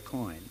after their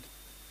kind.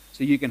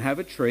 So you can have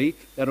a tree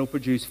that'll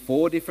produce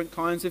 4 different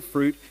kinds of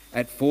fruit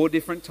at 4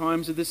 different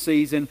times of the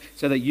season,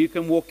 so that you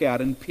can walk out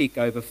and pick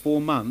over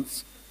 4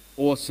 months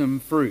awesome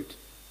fruit.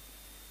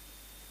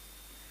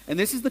 And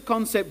this is the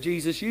concept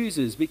Jesus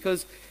uses,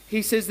 because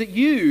he says that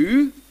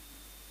you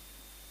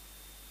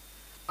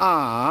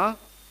are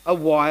a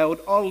wild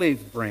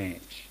olive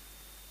branch.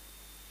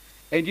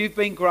 And you've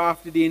been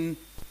grafted in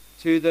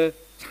to the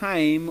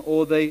tame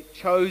or the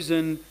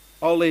chosen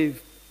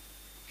olive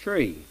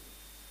tree.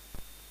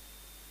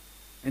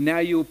 And now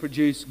you'll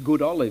produce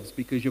good olives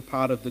because you're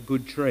part of the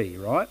good tree,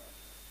 right?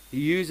 He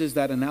uses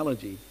that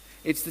analogy.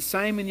 It's the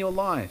same in your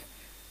life.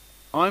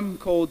 I'm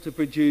called to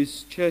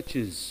produce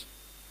churches.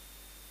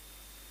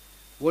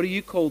 What are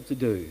you called to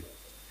do?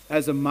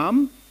 As a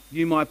mum,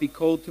 you might be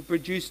called to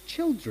produce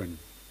children.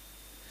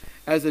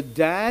 As a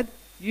dad,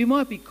 you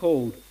might be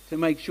called to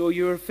make sure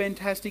you're a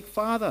fantastic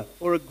father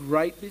or a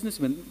great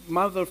businessman.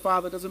 Mother or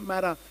father doesn't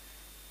matter.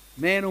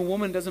 Man or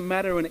woman doesn't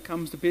matter when it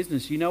comes to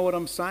business. You know what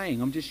I'm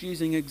saying. I'm just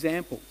using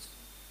examples.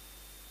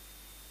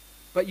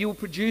 But you'll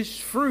produce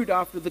fruit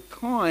after the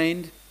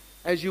kind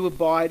as you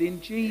abide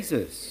in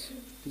Jesus.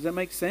 Does that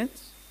make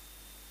sense?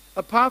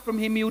 Apart from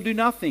him, you'll do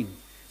nothing.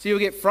 So you'll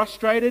get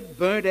frustrated,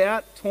 burnt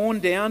out, torn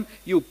down.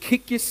 You'll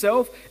kick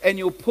yourself and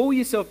you'll pull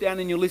yourself down,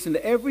 and you'll listen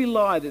to every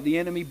lie that the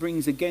enemy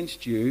brings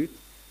against you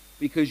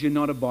because you're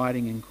not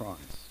abiding in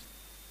Christ.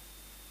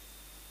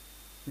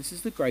 This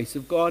is the grace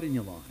of God in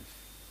your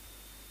life.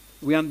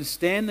 We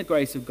understand the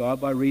grace of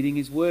God by reading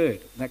his word.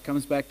 That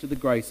comes back to the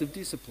grace of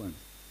discipline.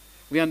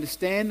 We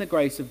understand the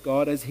grace of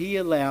God as he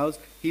allows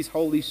his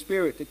Holy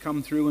Spirit to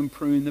come through and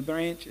prune the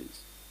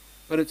branches.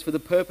 But it's for the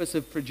purpose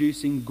of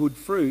producing good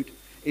fruit.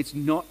 It's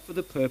not for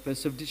the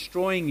purpose of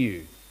destroying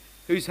you.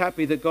 Who's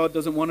happy that God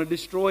doesn't want to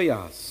destroy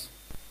us?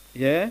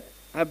 Yeah?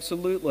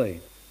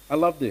 Absolutely. I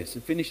love this.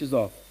 It finishes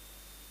off.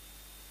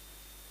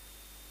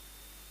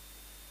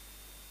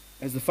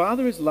 As the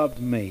Father has loved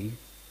me,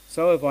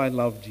 so have I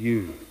loved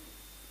you.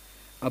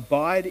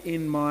 Abide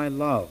in my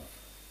love.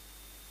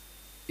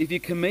 If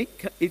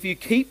you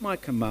keep my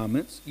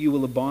commandments, you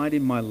will abide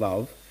in my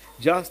love,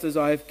 just as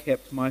I have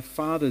kept my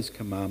Father's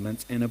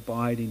commandments and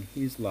abide in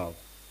his love.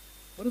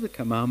 What are the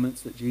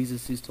commandments that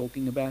Jesus is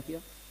talking about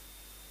here?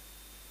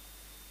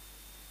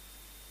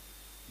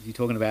 Is he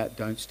talking about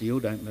don't steal,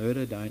 don't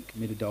murder, don't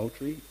commit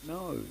adultery?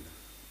 No.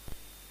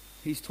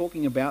 He's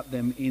talking about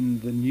them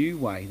in the new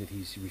way that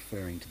he's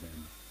referring to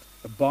them.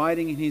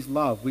 Abiding in his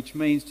love, which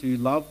means to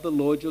love the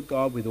Lord your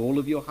God with all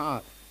of your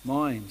heart,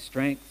 mind,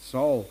 strength,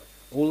 soul,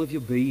 all of your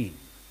being.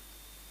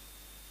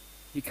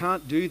 You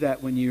can't do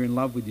that when you're in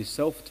love with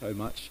yourself so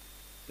much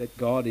that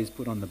God is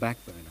put on the back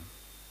burner.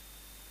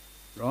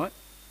 Right?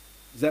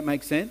 Does that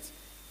make sense?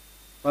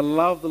 If I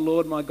love the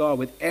Lord my God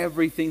with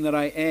everything that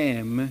I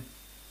am,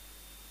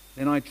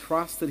 then I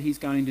trust that he's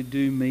going to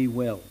do me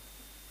well,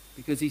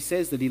 because he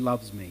says that he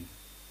loves me.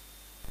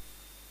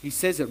 He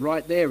says it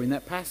right there in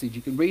that passage.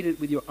 You can read it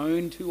with your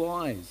own 2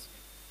 eyes.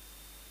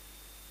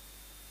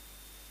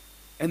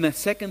 And the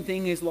second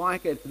thing is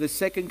like it. The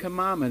second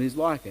commandment is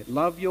like it.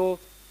 Love your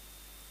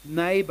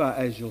neighbor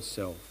as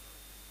yourself.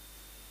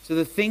 So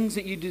the things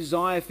that you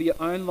desire for your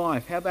own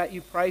life, how about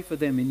you pray for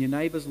them in your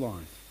neighbor's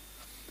life?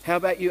 How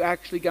about you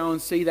actually go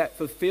and see that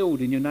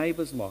fulfilled in your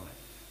neighbor's life?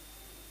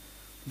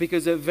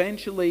 Because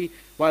eventually,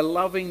 by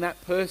loving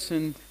that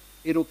person,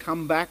 it'll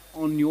come back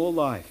on your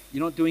life.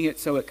 You're not doing it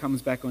so it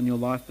comes back on your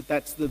life, but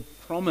that's the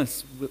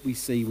promise that we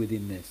see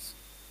within this.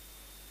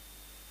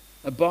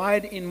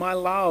 Abide in my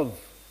love,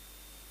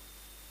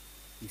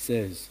 he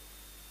says.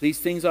 These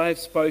things I have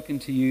spoken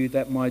to you,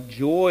 that my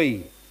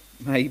joy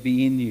may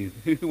be in you.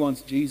 Who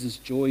wants Jesus'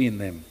 joy in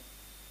them?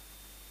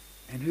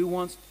 And who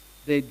wants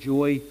their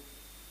joy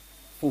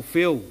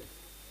fulfilled?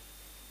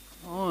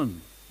 Come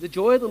on. The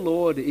joy of the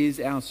Lord is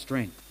our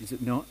strength, is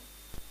it not?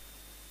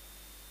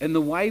 And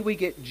the way we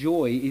get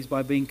joy is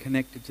by being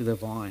connected to the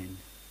vine.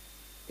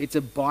 It's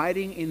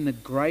abiding in the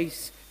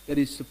grace that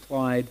is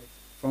supplied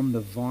from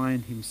the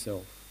vine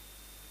himself.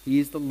 He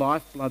is the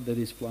lifeblood that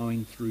is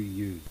flowing through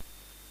you.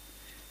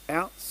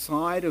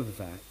 Outside of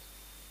that,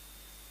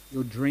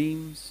 your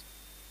dreams,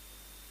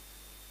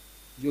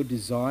 your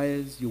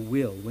desires, your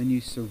will, when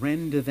you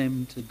surrender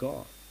them to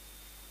God,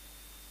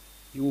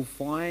 you will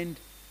find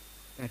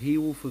that he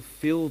will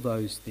fulfill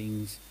those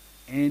things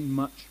and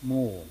much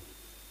more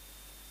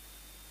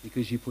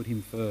because you put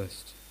him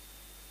first.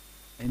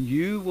 And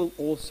you will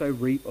also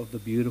reap of the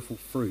beautiful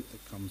fruit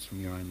that comes from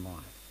your own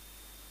life.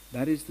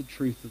 That is the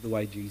truth of the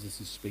way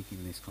Jesus is speaking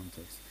in this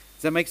context.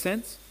 Does that make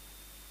sense?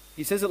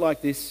 He says it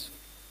like this.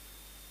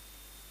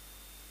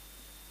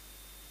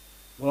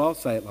 Well, I'll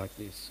say it like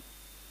this.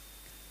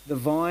 The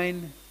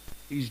vine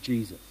is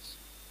Jesus.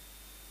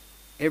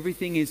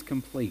 Everything is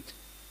complete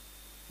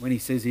when he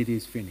says it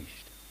is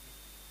finished.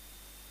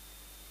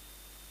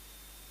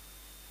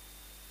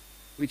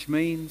 Which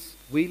means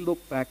we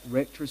look back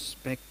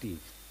retrospective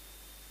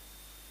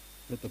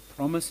that the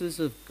promises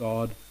of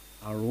God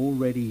are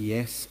already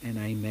yes and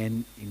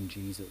amen in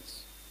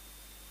Jesus.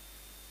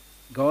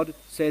 God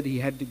said he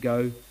had to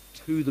go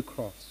to the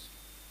cross.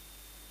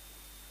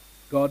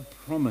 God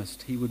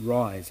promised he would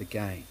rise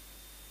again.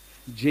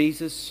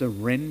 Jesus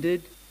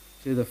surrendered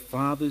to the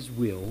Father's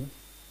will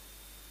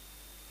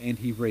and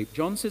he reaped.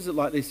 John says it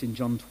like this in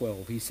John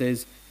 12. He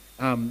says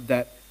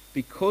that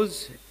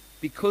because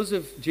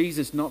of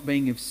Jesus not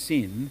being of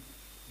sin,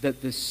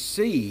 that the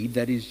seed,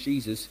 that is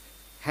Jesus,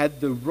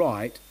 had the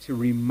right to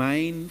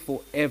remain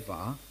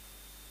forever,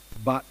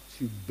 but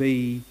to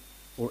be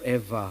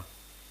forever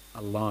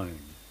alone.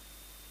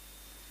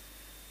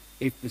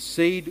 If the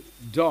seed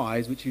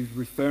dies, which is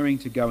referring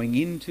to going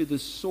into the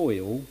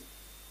soil,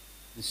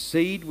 the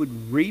seed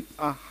would reap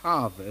a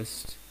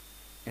harvest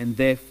and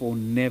therefore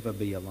never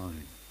be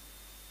alone.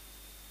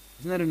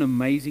 Isn't that an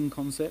amazing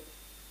concept?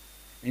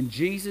 And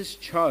Jesus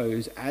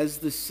chose as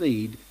the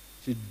seed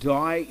to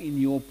die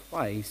in your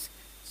place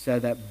so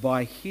that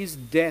by his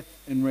death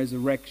and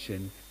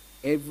resurrection,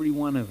 every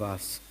one of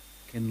us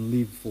can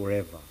live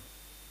forever.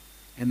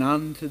 And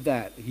unto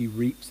that he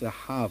reaps a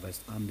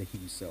harvest unto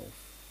himself.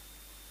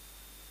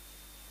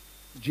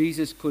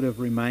 Jesus could have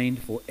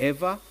remained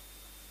forever,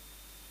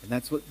 and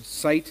that's what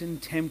Satan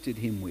tempted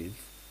him with,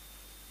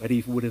 but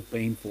he would have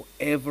been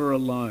forever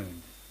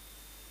alone.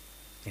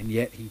 And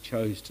yet he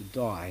chose to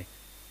die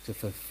to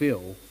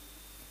fulfill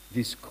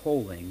this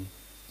calling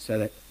so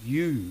that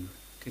you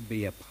could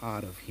be a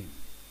part of him.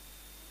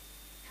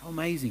 How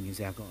amazing is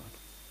our God?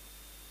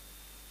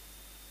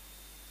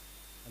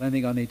 I don't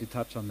think I need to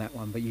touch on that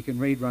one, but you can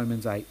read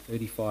Romans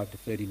 8:35 to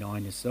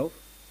 39 yourself.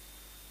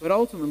 But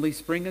ultimately,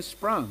 spring has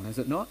sprung, has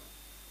it not?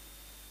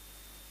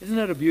 Isn't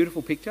that a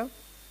beautiful picture?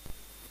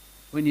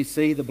 When you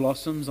see the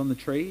blossoms on the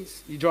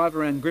trees. You drive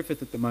around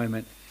Griffith at the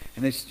moment,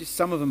 and there's just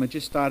some of them are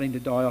just starting to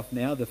die off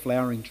now, the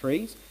flowering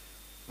trees.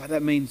 But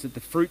that means that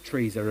the fruit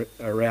trees are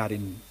out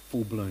in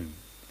full bloom.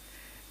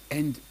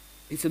 And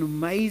it's an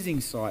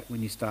amazing sight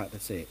when you start to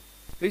see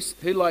it.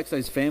 Who likes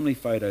those family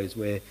photos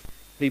where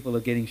people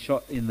are getting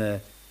shot in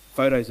the...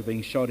 Photos are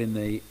being shot in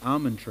the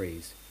almond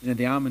trees. You know,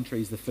 the almond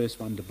tree is the first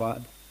one to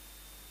bud.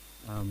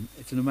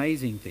 It's an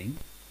amazing thing.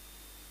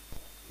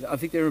 I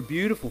think there are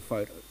beautiful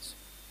photos.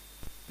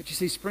 But you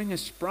see, spring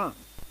has sprung.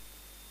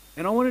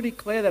 And I want to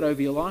declare that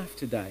over your life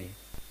today.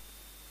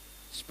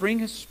 Spring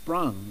has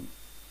sprung.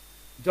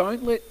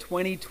 Don't let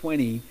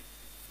 2020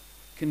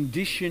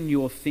 condition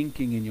your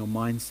thinking and your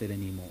mindset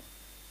anymore.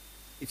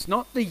 It's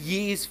not the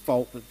year's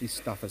fault that this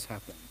stuff has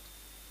happened.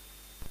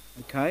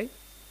 Okay?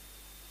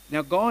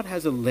 Now, God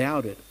has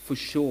allowed it for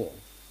sure.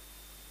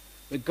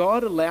 But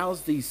God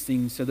allows these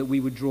things so that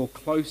we would draw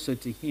closer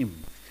to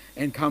him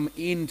and come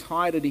in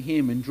tighter to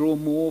him and draw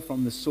more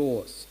from the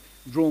source,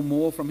 draw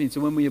more from him.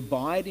 So when we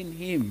abide in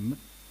him,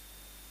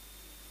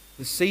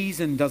 the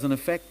season doesn't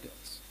affect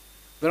us.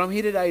 But I'm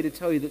here today to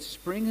tell you that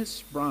spring has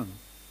sprung.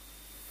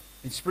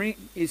 And spring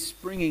is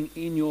springing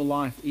in your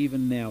life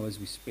even now as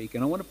we speak.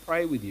 And I want to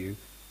pray with you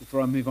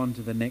before I move on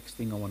to the next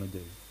thing I want to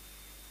do.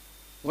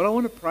 What I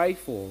want to pray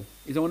for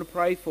is I want to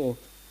pray for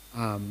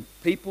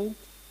people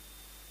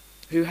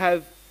who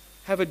have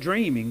a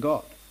dream in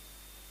God.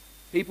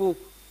 People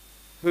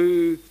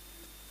who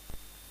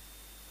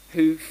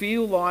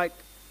feel like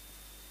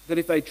that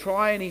if they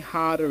try any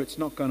harder, it's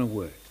not going to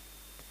work.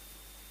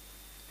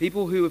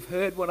 People who have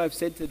heard what I've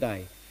said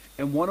today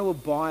and want to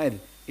abide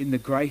in the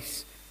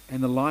grace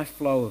and the life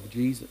flow of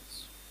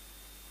Jesus.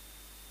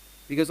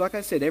 Because like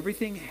I said,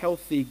 everything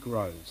healthy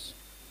grows.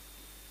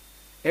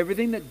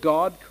 Everything that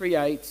God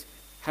creates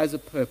has a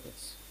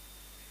purpose.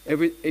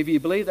 If you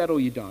believe that or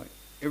you don't,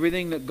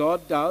 everything that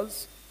God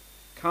does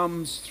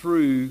comes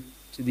through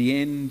to the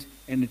end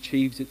and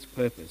achieves its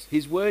purpose.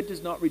 His word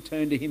does not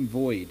return to him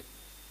void,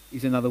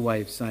 is another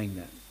way of saying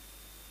that.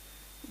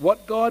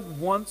 What God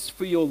wants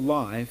for your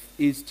life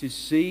is to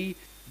see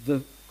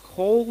the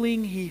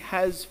calling he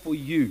has for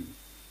you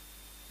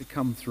to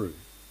come through.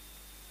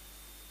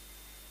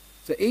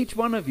 So each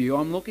one of you,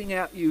 I'm looking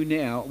at you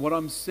now, what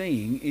I'm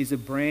seeing is a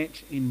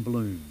branch in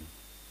bloom.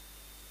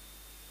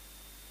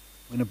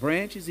 When a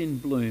branch is in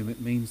bloom, it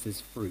means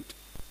there's fruit.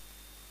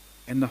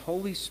 And the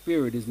Holy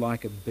Spirit is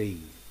like a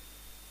bee.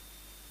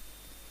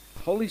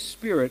 The Holy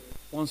Spirit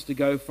wants to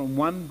go from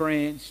one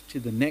branch to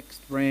the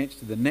next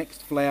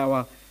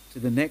flower, to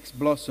the next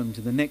blossom,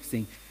 to the next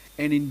thing.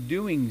 And in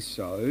doing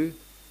so,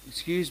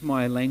 excuse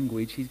my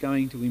language, he's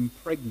going to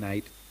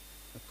impregnate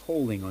a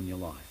calling on your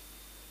life.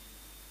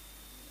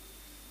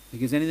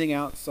 Because anything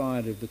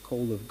outside of the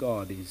call of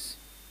God is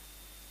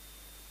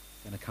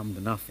going to come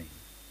to nothing.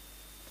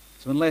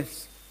 So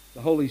unless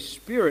the Holy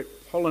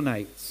Spirit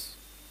pollinates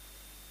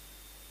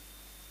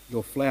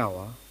your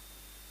flower,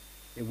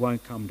 it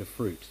won't come to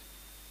fruit.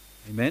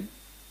 Amen?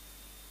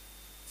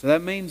 So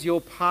that means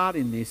your part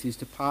in this is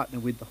to partner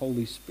with the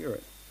Holy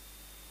Spirit.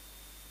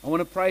 I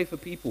want to pray for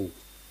people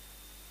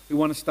who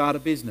want to start a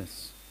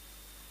business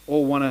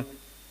or want to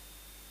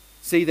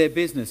see their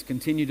business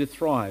continue to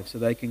thrive so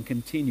they can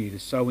continue to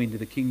sow into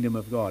the kingdom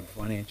of God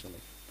financially.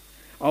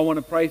 I want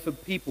to pray for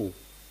people,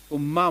 for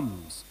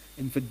mums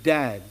and for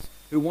dads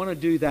who want to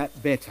do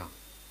that better.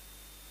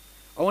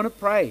 I want to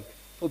pray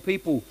for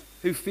people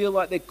who feel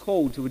like they're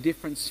called to a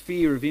different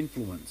sphere of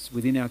influence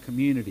within our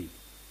community,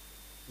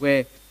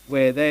 where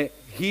they're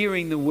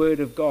hearing the word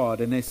of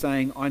God and they're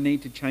saying, I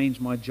need to change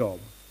my job.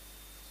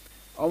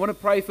 I want to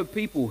pray for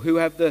people who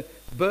have the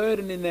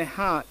burden in their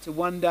heart to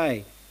one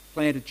day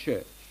plant a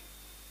church.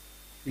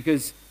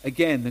 Because,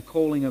 again, the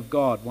calling of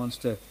God wants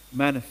to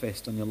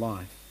manifest on your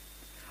life.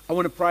 I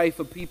want to pray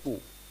for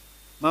people,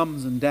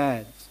 mums and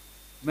dads,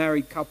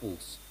 married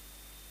couples,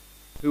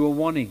 who are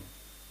wanting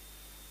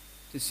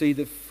to see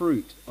the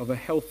fruit of a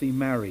healthy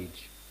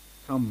marriage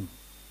come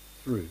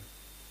through.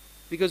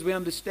 Because we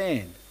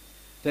understand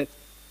that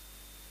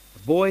a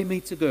boy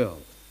meets a girl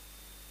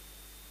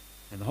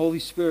and the Holy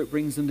Spirit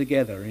brings them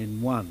together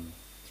in one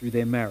through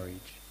their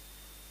marriage.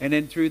 And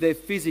then through their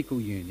physical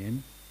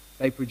union,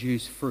 they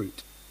produce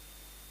fruit.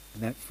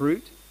 And that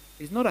fruit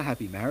is not a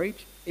happy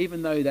marriage,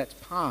 even though that's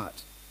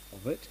part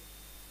of it.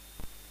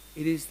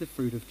 It is the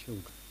fruit of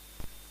children.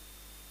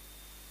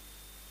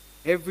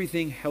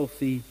 Everything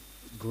healthy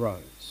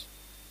grows.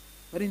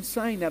 But in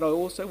saying that, I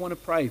also want to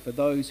pray for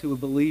those who are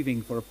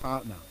believing for a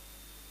partner,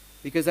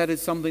 because that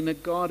is something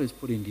that God has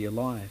put into your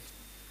life.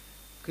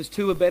 Because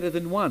two are better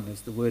than one,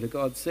 as the Word of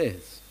God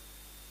says.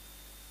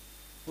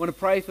 I want to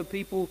pray for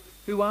people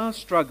who are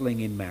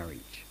struggling in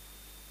marriage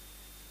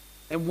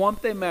and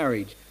want their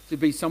marriage to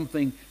be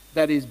something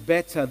that is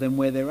better than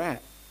where they're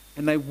at.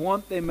 And they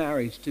want their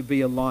marriage to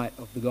be a light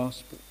of the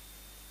gospel.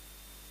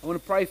 I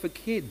want to pray for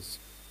kids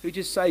who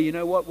just say, you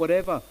know what,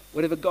 whatever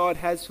God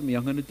has for me,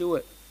 I'm going to do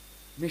it.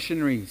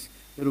 Missionaries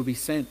that will be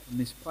sent from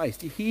this place.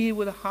 To hear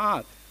with a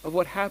heart of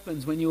what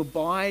happens when you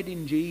abide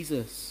in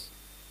Jesus.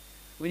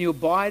 When you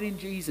abide in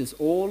Jesus,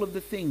 all of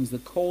the things, the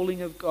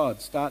calling of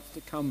God starts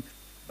to come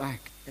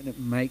back and it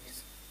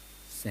makes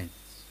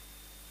sense.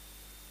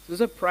 So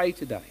as I pray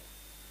today,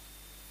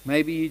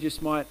 maybe you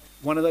just might,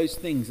 one of those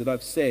things that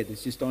I've said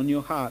is just on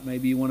your heart.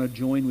 Maybe you want to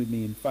join with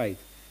me in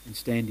faith and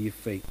stand to your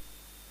feet.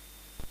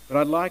 But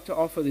I'd like to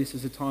offer this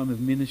as a time of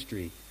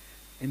ministry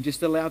and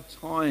just allow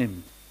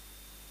time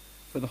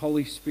for the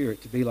Holy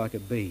Spirit to be like a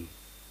bee,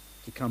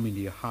 to come into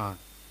your heart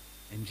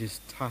and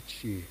just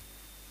touch you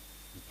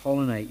and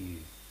pollinate you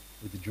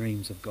with the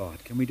dreams of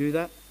God. Can we do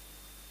that?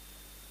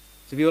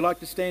 So if you would like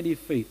to stand to your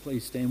feet,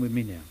 please stand with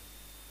me now.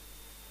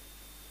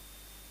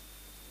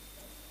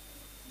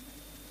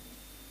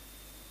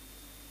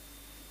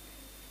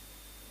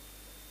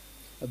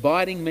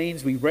 Abiding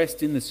means we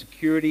rest in the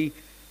security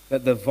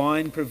that the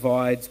vine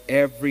provides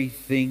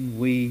everything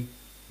we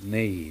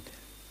need.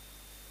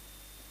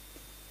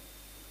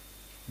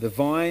 The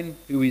vine,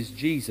 who is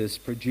Jesus,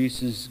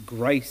 produces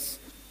grace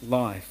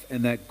life,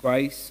 and that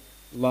grace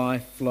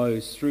life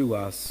flows through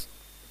us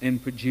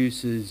and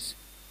produces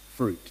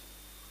fruit.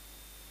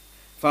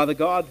 Father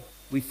God,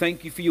 we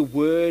thank you for your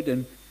word,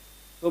 and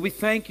Lord, we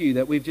thank you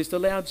that we've just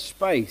allowed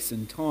space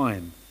and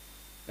time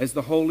as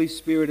the Holy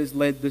Spirit has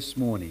led this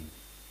morning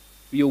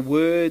for your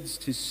words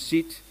to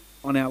sit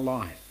on our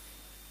life.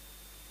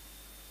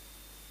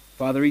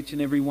 Father, each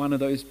and every one of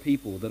those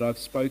people that I've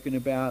spoken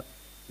about,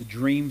 the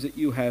dreams that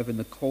you have and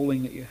the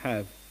calling that you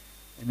have,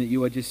 and that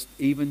you are just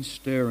even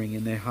stirring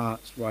in their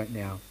hearts right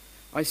now.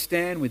 I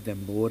stand with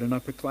them, Lord, and I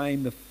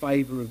proclaim the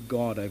favor of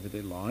God over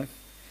their life,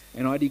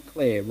 and I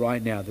declare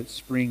right now that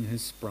spring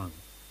has sprung.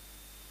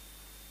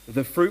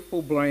 The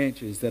fruitful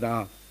branches that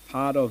are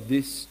part of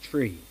this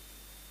tree,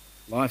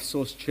 Life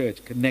Source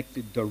Church,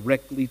 connected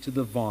directly to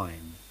the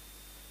vine,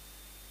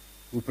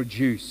 will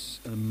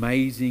produce an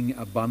amazing,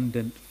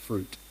 abundant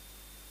fruit.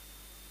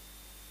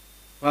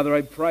 Father,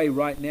 I pray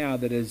right now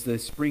that as the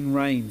spring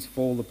rains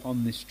fall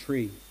upon this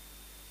tree,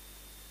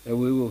 that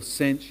we will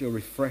sense your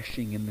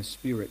refreshing in the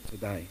Spirit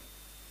today.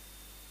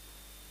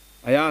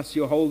 I ask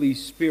your Holy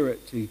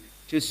Spirit to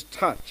just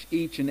touch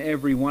each and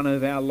every one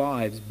of our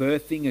lives,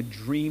 birthing a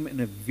dream and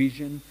a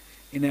vision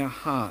in our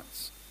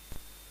hearts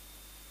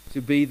to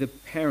be the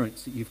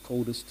parents that you've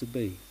called us to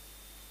be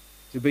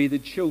the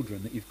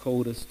children that you've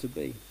called us to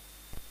be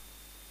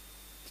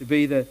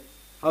the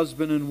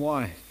husband and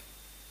wife,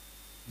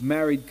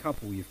 married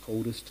couple you've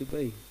called us to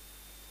be.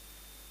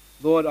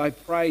 Lord, I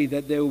pray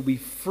that there will be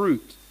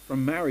fruit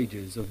from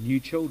marriages of new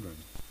children.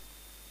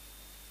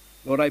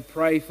 Lord, I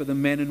pray for the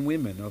men and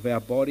women of our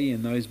body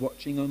and those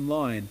watching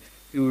online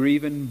who are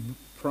even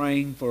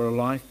praying for a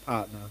life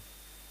partner,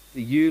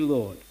 that you,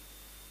 Lord,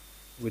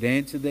 would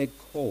answer their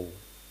call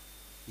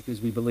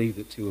because we believe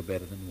that two are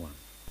better than one.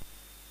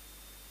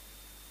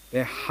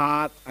 Their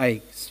heart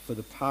aches for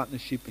the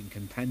partnership and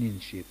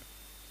companionship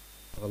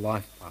of a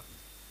life partner.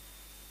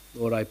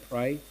 Lord, I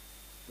pray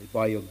that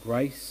by your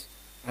grace,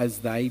 as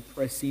they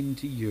press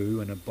into you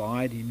and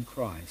abide in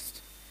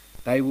Christ,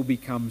 they will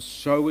become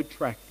so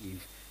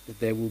attractive that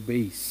there will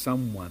be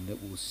someone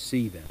that will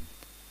see them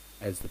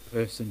as the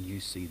person you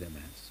see them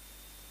as.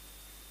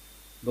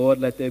 Lord,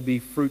 let there be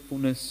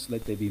fruitfulness,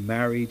 let there be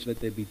marriage, let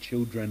there be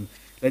children,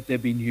 let there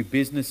be new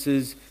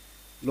businesses.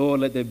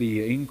 Lord, let there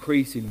be an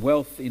increase in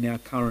wealth in our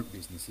current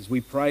businesses. We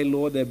pray,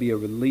 Lord, there be a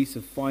release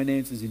of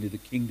finances into the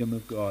kingdom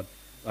of God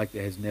like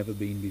there has never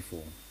been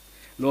before.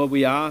 Lord,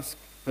 we ask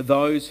for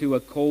those who are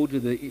called to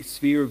the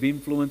sphere of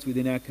influence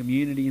within our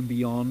community and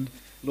beyond,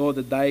 Lord,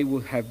 that they will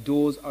have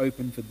doors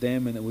open for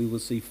them and that we will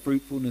see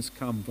fruitfulness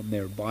come from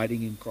their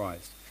abiding in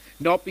Christ.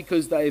 Not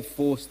because they have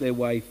forced their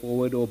way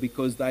forward or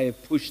because they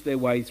have pushed their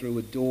way through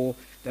a door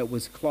that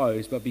was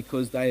closed, but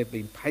because they have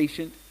been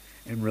patient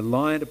and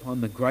reliant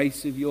upon the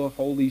grace of your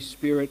Holy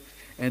Spirit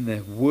and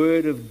the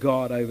word of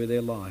God over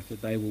their life,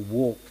 that they will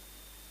walk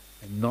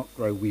and not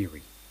grow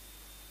weary.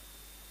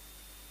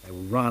 They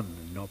will run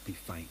and not be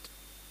faint.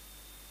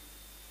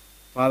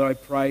 Father, I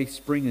pray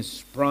spring has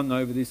sprung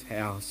over this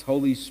house.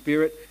 Holy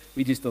Spirit,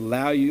 we just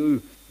allow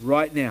you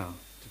right now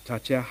to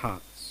touch our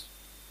hearts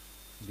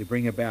and to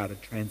bring about a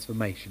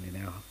transformation in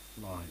our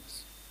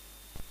lives.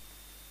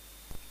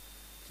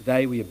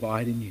 Today we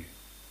abide in you,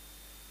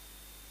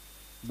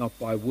 not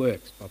by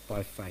works, but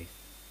by faith.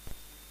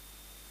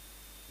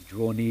 We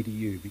draw near to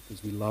you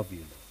because we love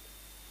you,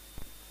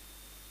 Lord.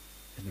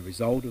 And the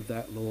result of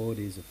that, Lord,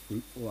 is a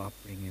fruitful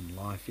upbringing and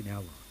life in our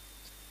lives.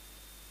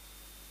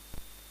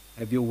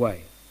 Have your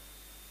way.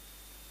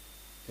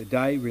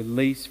 Today,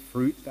 release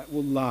fruit that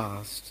will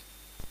last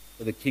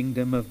for the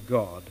kingdom of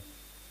God.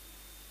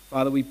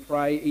 Father, we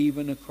pray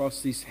even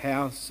across this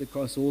house,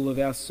 across all of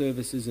our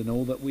services and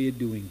all that we are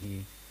doing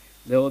here,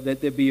 Lord, that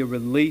there be a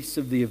release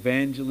of the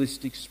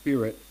evangelistic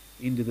spirit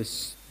into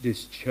this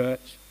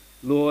church.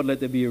 Lord, let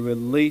there be a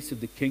release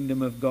of the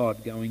kingdom of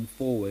God going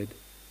forward.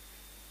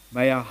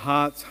 May our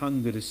hearts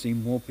hunger to see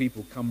more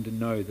people come to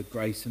know the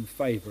grace and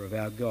favor of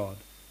our God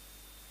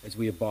as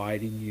we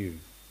abide in you.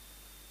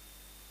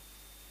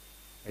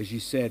 As you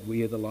said,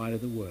 we are the light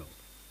of the world.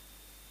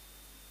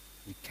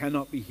 We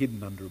cannot be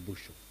hidden under a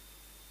bushel.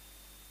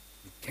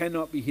 We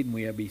cannot be hidden.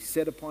 We are to be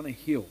set upon a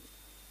hill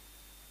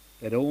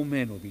that all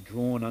men will be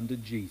drawn unto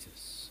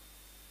Jesus.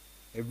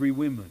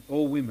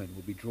 All women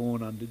will be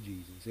drawn unto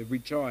Jesus. Every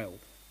child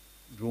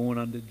drawn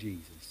unto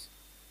Jesus.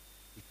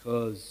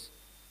 Because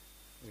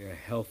we are a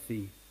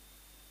healthy,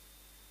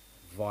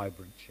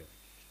 vibrant church.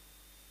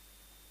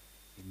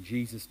 In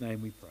Jesus'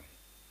 name we pray.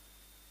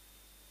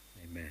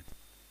 Amen.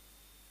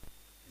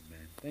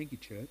 Amen. Thank you,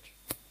 church.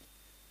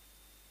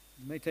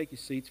 You may take your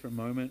seats for a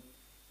moment.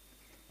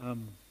 I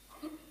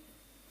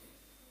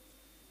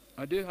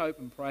do hope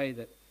and pray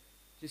that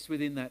just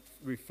within that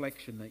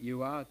reflection that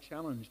you are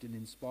challenged and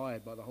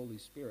inspired by the Holy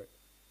Spirit.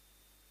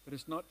 But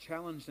it's not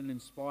challenged and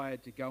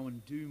inspired to go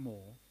and do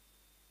more.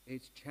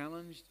 It's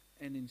challenged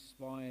and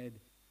inspired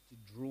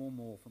to draw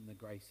more from the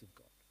grace of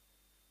God.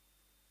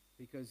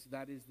 Because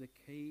that is the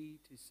key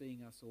to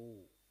seeing us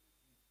all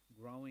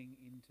growing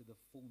into the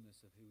fullness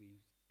of who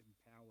He's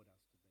empowered us.